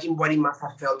only imagine what it must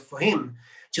have felt for him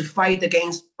to fight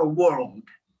against a world,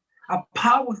 a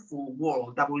powerful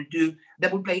world that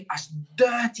will play as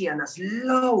dirty and as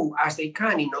low as they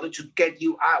can in order to get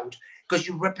you out because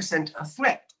you represent a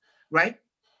threat, right?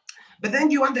 But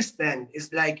then you understand,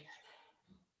 it's like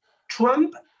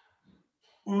Trump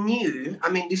knew, I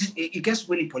mean, it gets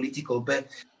really political, but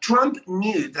Trump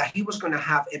knew that he was going to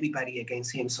have everybody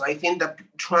against him. So I think that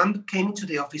Trump came into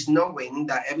the office knowing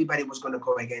that everybody was going to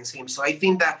go against him. So I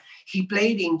think that he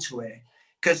played into it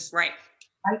because right.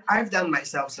 I've done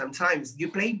myself sometimes.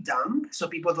 You play dumb so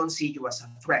people don't see you as a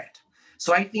threat.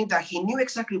 So I think that he knew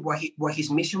exactly what his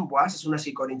mission was as soon as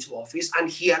he got into office, and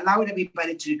he allowed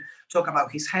everybody to talk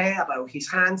about his hair, about his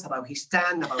hands, about his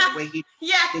tan, about the way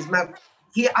his mouth.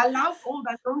 He allowed all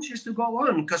that nonsense to go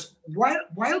on because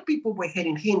while people were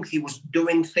hating him, he was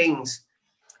doing things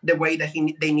the way that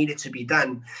they needed to be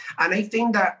done. And I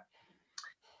think that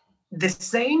the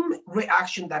same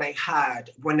reaction that I had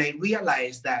when I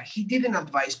realized that he didn't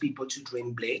advise people to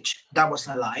drink bleach, that was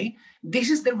a lie. This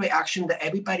is the reaction that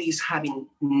everybody is having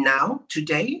now,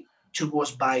 today,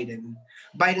 towards Biden.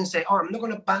 Biden said, oh, I'm not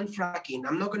going to ban fracking.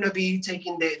 I'm not going to be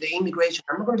taking the immigration.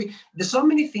 I'm not going to be... There's so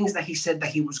many things that he said that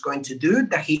he was going to do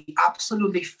that he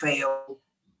absolutely failed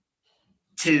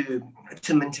to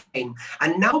maintain.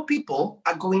 And now people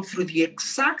are going through the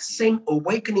exact same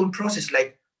awakening process.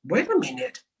 Like, wait a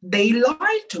minute, they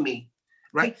lied to me,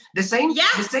 right? The same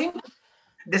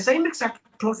exact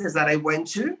process that I went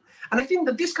to. And I think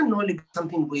that this can only be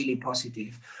something really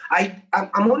positive.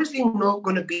 I'm honestly not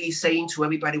going to be saying to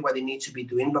everybody what they need to be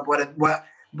doing, but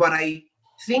what I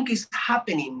think is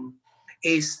happening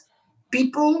is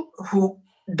people who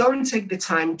don't take the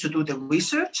time to do the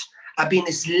research are being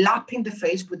slapped in the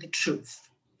face with the truth.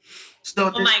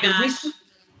 So oh my gosh.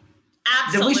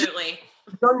 Absolutely.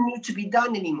 The don't need to be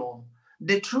done anymore.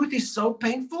 The truth is so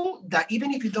painful that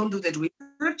even if you don't do the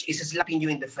research, it's slapping you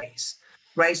in the face,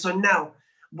 right? So now,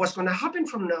 what's going to happen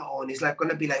from now on is like going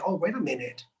to be like, oh, wait a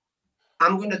minute,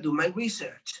 I'm going to do my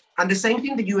research. And the same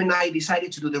thing that you and I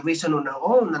decided to do the research on our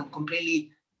own and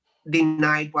completely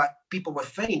denied what people were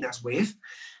failing us with,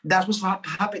 that's what's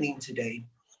happening today.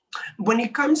 When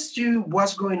it comes to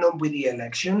what's going on with the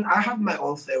election, I have my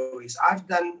own theories. I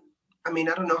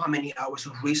don't know how many hours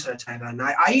of research I've done.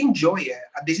 I enjoy it.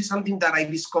 This is something that I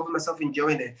discovered myself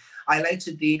enjoying it. I like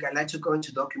to dig. I like to go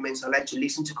into documents. I like to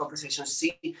listen to conversations,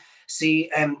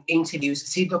 see interviews,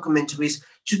 see documentaries,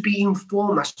 to be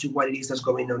informed as to what it is that's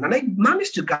going on. And I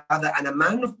managed to gather an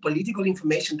amount of political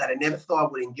information that I never thought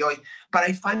I would enjoy, but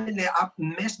I find it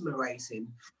mesmerizing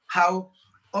how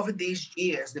over these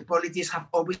years, the politics have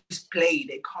always played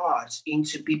their cards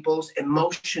into people's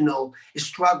emotional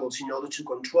struggles in order to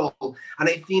control. And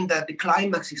I think that the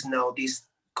climax is now this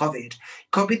COVID.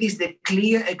 COVID is the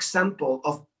clear example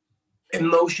of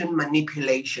emotion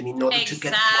manipulation in order to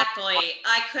get... Exactly.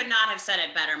 I could not have said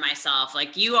it better myself.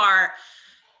 Like you are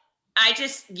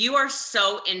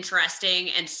so interesting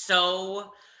and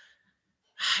so...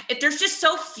 There's just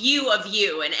so few of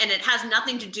you, and it has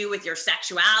nothing to do with your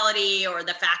sexuality or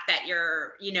the fact that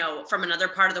you're, from another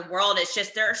part of the world. It's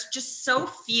just, there's just so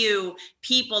few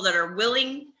people that are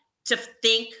willing to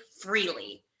think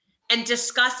freely and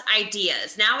discuss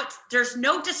ideas. Now there's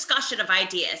no discussion of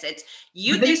ideas. It's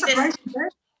you think this,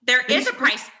 there is a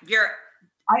price.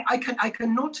 I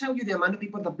cannot tell you the amount of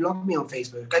people that block me on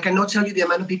Facebook. I cannot tell you the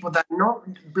amount of people that not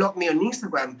block me on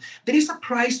Instagram. There is a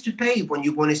price to pay when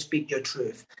you want to speak your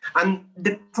truth. And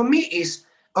for me is,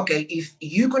 okay, if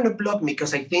you're going to block me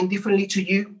because I think differently to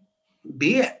you,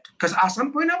 be it. Because at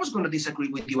some point I was going to disagree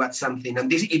with you at something.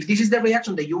 And if this is the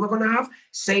reaction that you were going to have,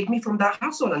 save me from that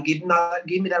hassle and give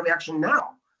me that reaction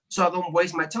now. So I don't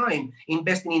waste my time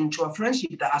investing into a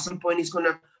friendship that at some point is going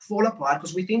to fall apart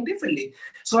because we think differently.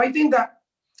 So I think that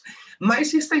my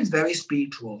sister is very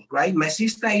spiritual, right? My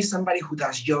sister is somebody who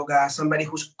does yoga, somebody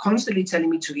who's constantly telling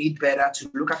me to eat better,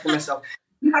 to look after myself.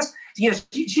 She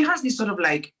has this sort of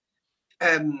like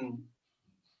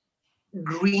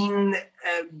green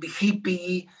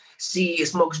hippie. She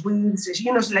smokes weeds.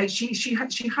 Like she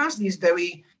has this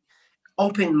very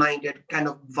open-minded kind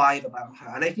of vibe about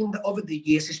her. And I think that over the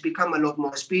years, she's become a lot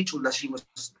more spiritual than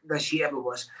she ever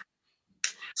was.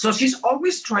 So she's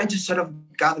always trying to sort of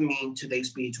gather me into the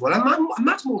spiritual. I'm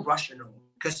much more rational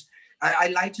because I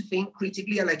like to think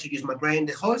critically. I like to use my brain.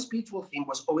 The whole spiritual thing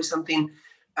was always something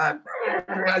a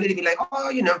little bit like,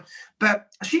 but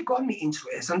she got me into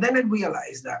it. And then I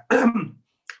realized that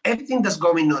everything that's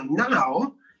going on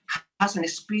now has a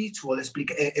spiritual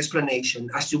explanation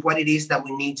as to what it is that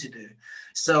we need to do.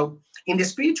 So In the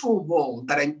spiritual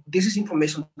world, this is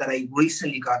information that I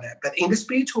recently gathered, but in the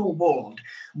spiritual world,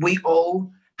 we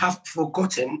all have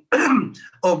forgotten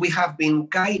or we have been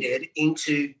guided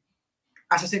into,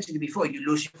 as I said to you before, you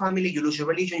lose your family, you lose your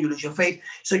religion, you lose your faith,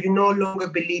 so you no longer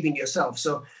believe in yourself.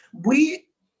 So we,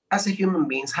 as a human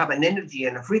beings, have an energy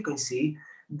and a frequency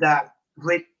that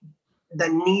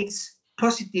needs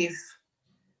positive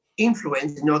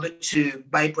influence in order to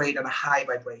vibrate at a high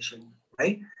vibration,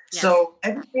 right? Yes. So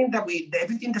everything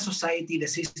the society, the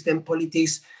system,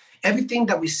 politics, everything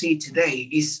that we see today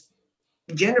is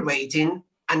generating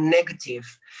a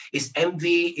negative. Is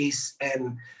envy, is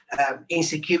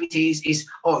insecurities, is,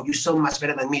 oh, you're so much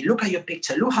better than me. Look at your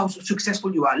picture. Look how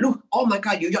successful you are. Look, oh my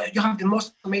God, you have the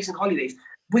most amazing holidays.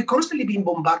 We're constantly being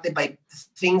bombarded by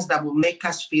things that will make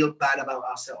us feel bad about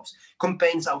ourselves.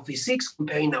 Comparing our physiques,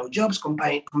 comparing our jobs,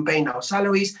 comparing our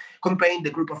salaries, comparing the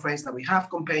group of friends that we have,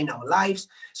 comparing our lives.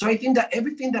 So I think that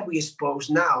everything that we expose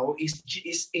now is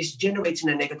generating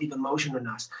a negative emotion on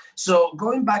us. So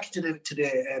going back to the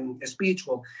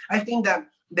spiritual, I think that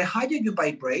the higher you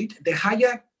vibrate, the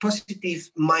higher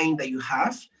positive mind that you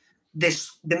have,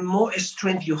 the more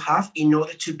strength you have in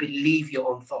order to believe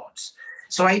your own thoughts.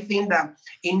 So I think that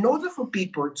in order for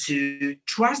people to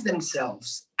trust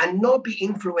themselves and not be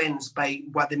influenced by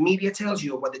what the media tells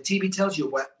you, or what the TV tells you,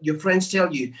 what your friends tell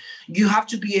you, you have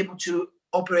to be able to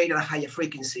operate at a higher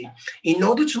frequency. In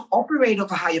order to operate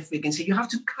at a higher frequency, you have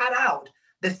to cut out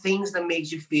the things that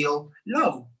makes you feel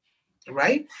low,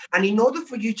 right? And in order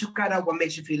for you to cut out what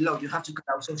makes you feel low, you have to cut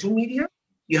out social media,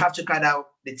 you have to cut out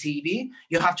the TV,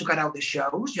 you have to cut out the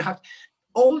shows, you have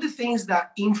all the things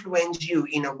that influence you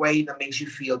in a way that makes you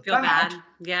feel bad.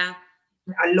 Yeah.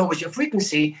 And lowers your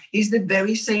frequency is the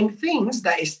very same things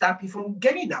that stop you from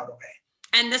getting out of it.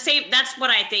 And that's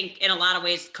what I think in a lot of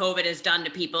ways COVID has done to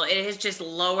people. It has just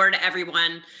lowered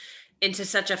everyone into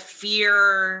such a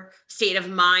fear state of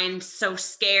mind, so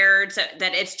scared, so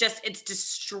that it's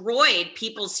destroyed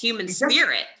people's human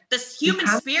spirit. This human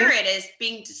spirit is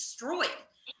being destroyed.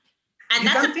 And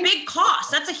that's a big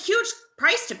cost. That's a huge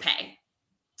price to pay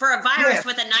for a virus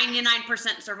with a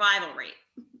 99% survival rate.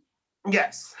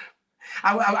 Yes.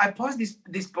 I posted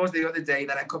this post the other day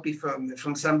that I copied from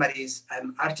somebody's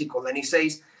article, and it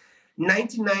says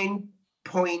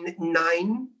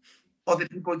 99.9 of the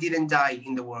people didn't die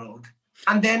in the world.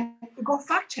 And then it got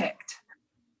fact-checked.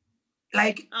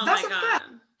 Like, that's a fact.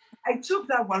 I took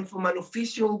that one from an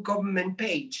official government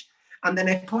page, and then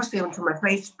I posted it onto my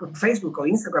Facebook or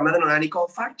Instagram, I don't know, and it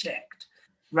got fact-checked.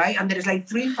 Right? And there's like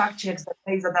 3 fact checks that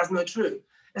say that that's not true.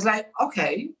 It's like,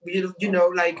 okay, you know,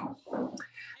 like,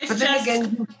 but then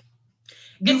again,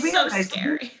 you realize so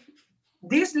scary.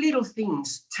 These little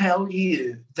things tell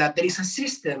you that there is a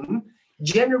system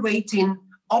generating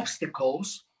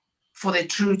obstacles for the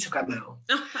truth to come out.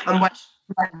 And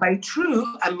by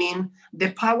true, I mean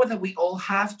the power that we all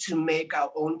have to make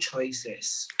our own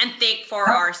choices and think for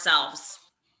ourselves.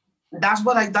 That's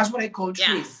what I call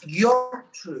truth. Yes. Your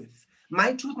truth.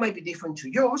 My truth might be different to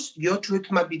yours. Your truth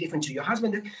might be different to your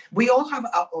husband. We all have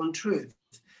our own truth.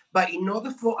 But in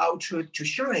order for our truth to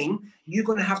shine, you're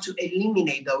going to have to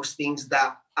eliminate those things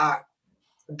that are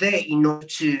there in order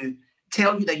to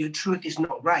tell you that your truth is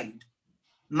not right.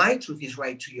 My truth is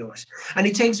right to yours. And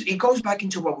it goes back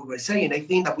into what we were saying. I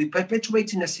think that we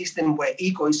perpetuate in a system where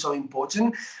ego is so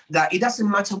important that it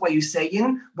doesn't matter what you're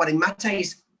saying. What it matters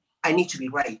is, I need to be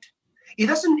right. It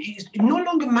no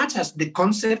longer matters the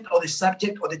concept or the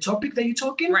subject or the topic that you're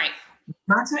talking. Right.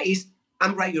 Matter is,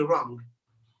 I'm right, you're wrong.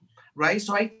 Right?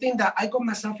 So I think that I got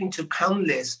myself into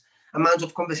countless amounts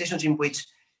of conversations in which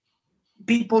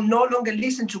people no longer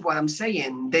listen to what I'm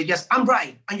saying. They just, I'm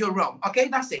right and you're wrong. Okay,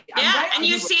 that's it. Yeah, right, and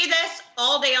you see this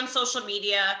all day on social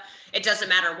media. It doesn't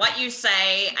matter what you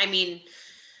say. I mean,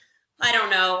 I don't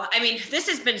know. I mean, this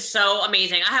has been so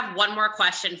amazing. I have one more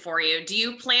question for you. Do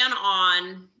you plan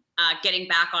on getting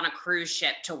back on a cruise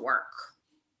ship to work?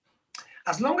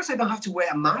 As long as I don't have to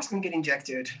wear a mask and get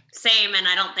injected. Same, and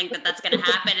I don't think that that's going to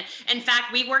happen. In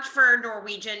fact, we worked for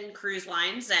Norwegian Cruise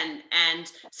Lines,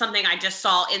 and something I just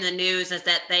saw in the news is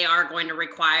that they are going to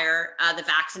require the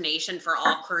vaccination for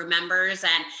all crew members.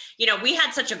 And, you know, we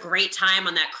had such a great time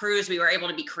on that cruise. We were able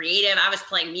to be creative. I was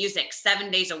playing music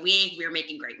 7 days a week. We were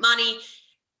making great money.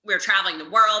 We were traveling the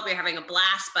world. We were having a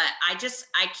blast, but I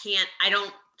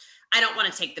don't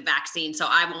want to take the vaccine. So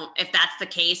I won't, if that's the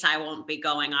case, I won't be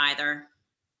going either.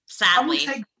 Sadly.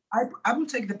 I will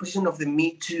take the position of the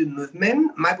Me Too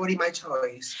movement. My body, my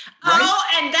choice. Right? Oh,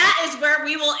 and that is where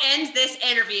we will end this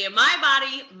interview. My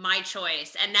body, my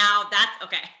choice. And now that's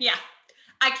okay. Yeah.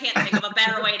 I can't think of a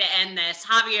better way to end this.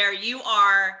 Javier, you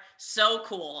are so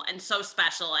cool and so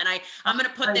special. And I'm going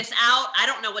to put this out. I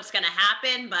don't know what's going to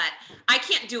happen, but I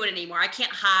can't do it anymore. I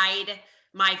can't hide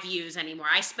my views anymore.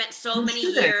 I spent so many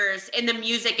years in the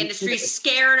music industry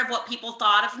scared of what people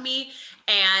thought of me,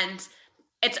 and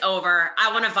it's over.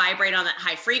 I want to vibrate on that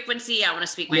high frequency. I want to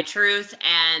speak my truth,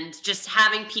 and just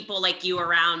having people like you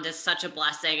around is such a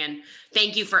blessing. And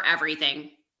thank you for everything.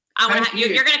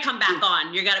 You're going to come back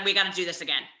on. We got to do this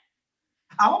again.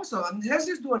 Also, let's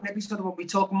just do an episode where we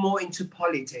talk more into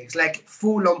politics, like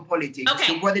full on politics.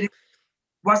 Okay. So what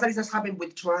that is that's happened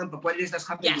with Trump, or what it is that's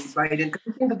happening with Biden.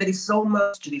 I think that there is so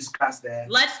much to discuss there.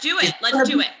 Let's do it.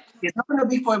 It's not going to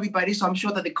be for everybody, so I'm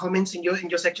sure that the comments in your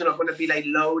section are going to be like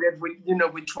loaded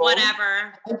with trolls.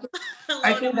 Whatever.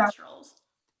 I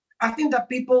think that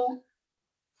people,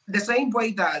 the same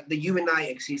way that the you and I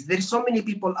exist, there's so many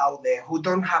people out there who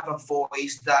don't have a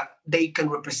voice that they can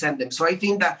represent them. So I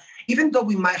think that even though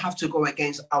we might have to go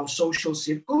against our social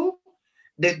circle,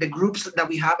 the groups that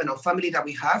we have and our family that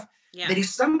we have, there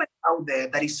is somebody out there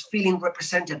that is feeling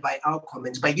represented by our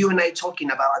comments, by you and I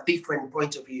talking about a different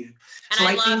point of view. And so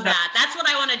I love that. That's what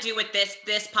I want to do with this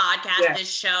podcast, this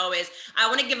show, is I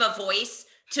want to give a voice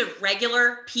to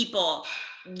regular people.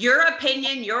 Your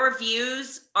opinion, your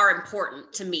views are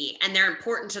important to me, and they're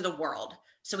important to the world.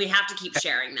 So we have to keep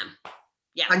sharing them.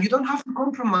 Yeah. And you don't have to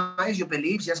compromise your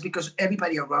beliefs just because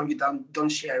everybody around you don't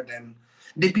share them.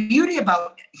 The beauty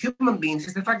about human beings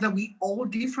is the fact that we all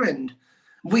different.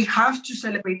 We have to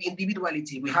celebrate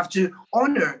individuality. We have to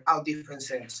honor our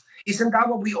differences. Isn't that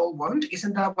what we all want?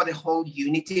 Isn't that what the whole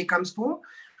unity comes for?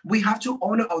 We have to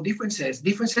honor our differences,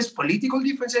 political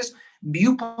differences,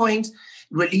 viewpoints,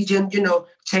 religion,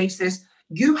 tastes.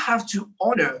 You have to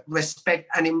honor, respect,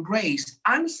 and embrace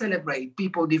and celebrate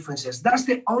people's differences. That's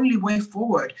the only way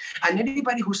forward. And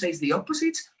anybody who says the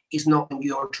opposite is not on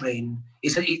your train.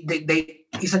 It's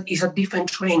a different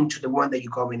train to the one that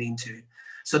you're going into.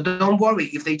 So don't worry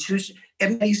if they choose.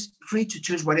 Everybody's free to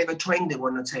choose whatever train they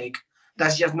want to take.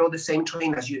 That's just not the same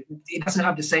train as you. It doesn't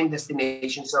have the same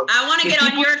destination. So I want to get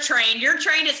on your train. Your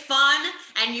train is fun,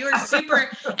 and you're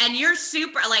super.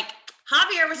 Like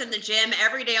Javier was in the gym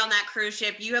every day on that cruise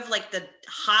ship. You have like the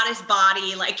hottest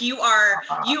body. Like you are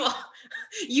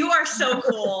so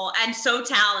cool and so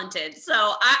talented. So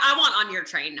I want on your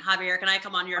train, Javier. Can I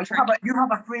come on your train?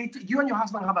 You and your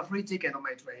husband have a free ticket on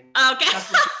my train. Okay.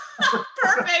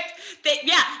 Perfect.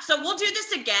 So we'll do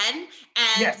this again,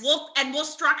 and we'll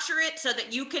structure it so that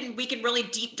we can really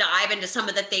deep dive into some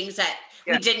of the things that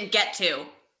we didn't get to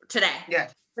today. Yeah.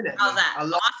 How's that?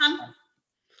 Awesome.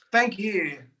 Thank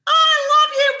you. Oh, I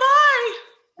love you.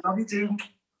 Bye. Love you too.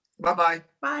 Bye-bye.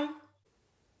 Bye.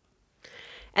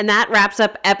 And that wraps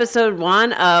up episode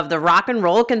 1 of the Rock and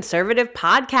Roll Conservative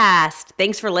Podcast.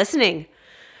 Thanks for listening.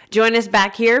 Join us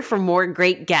back here for more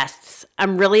great guests.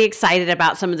 I'm really excited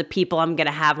about some of the people I'm going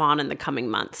to have on in the coming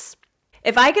months.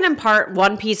 If I can impart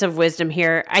one piece of wisdom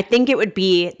here, I think it would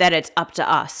be that it's up to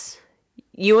us,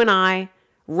 you and I,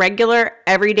 regular,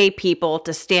 everyday people,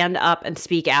 to stand up and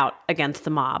speak out against the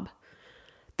mob.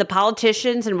 The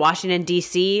politicians in Washington,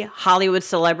 D.C., Hollywood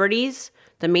celebrities,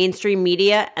 the mainstream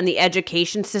media, and the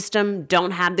education system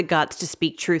don't have the guts to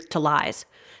speak truth to lies.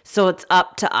 So it's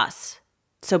up to us.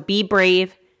 So be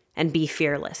brave and be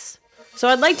fearless. So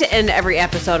I'd like to end every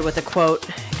episode with a quote,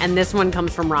 and this one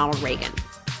comes from Ronald Reagan.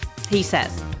 He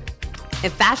says,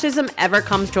 "If fascism ever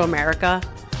comes to America,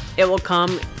 it will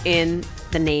come in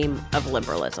the name of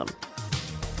liberalism."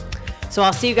 So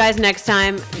I'll see you guys next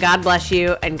time. God bless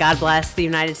you, and God bless the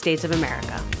United States of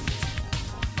America.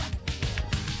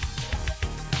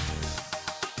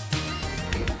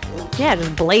 Yeah,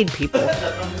 just blade people.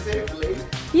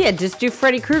 Yeah, just do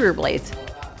Freddy Krueger blades.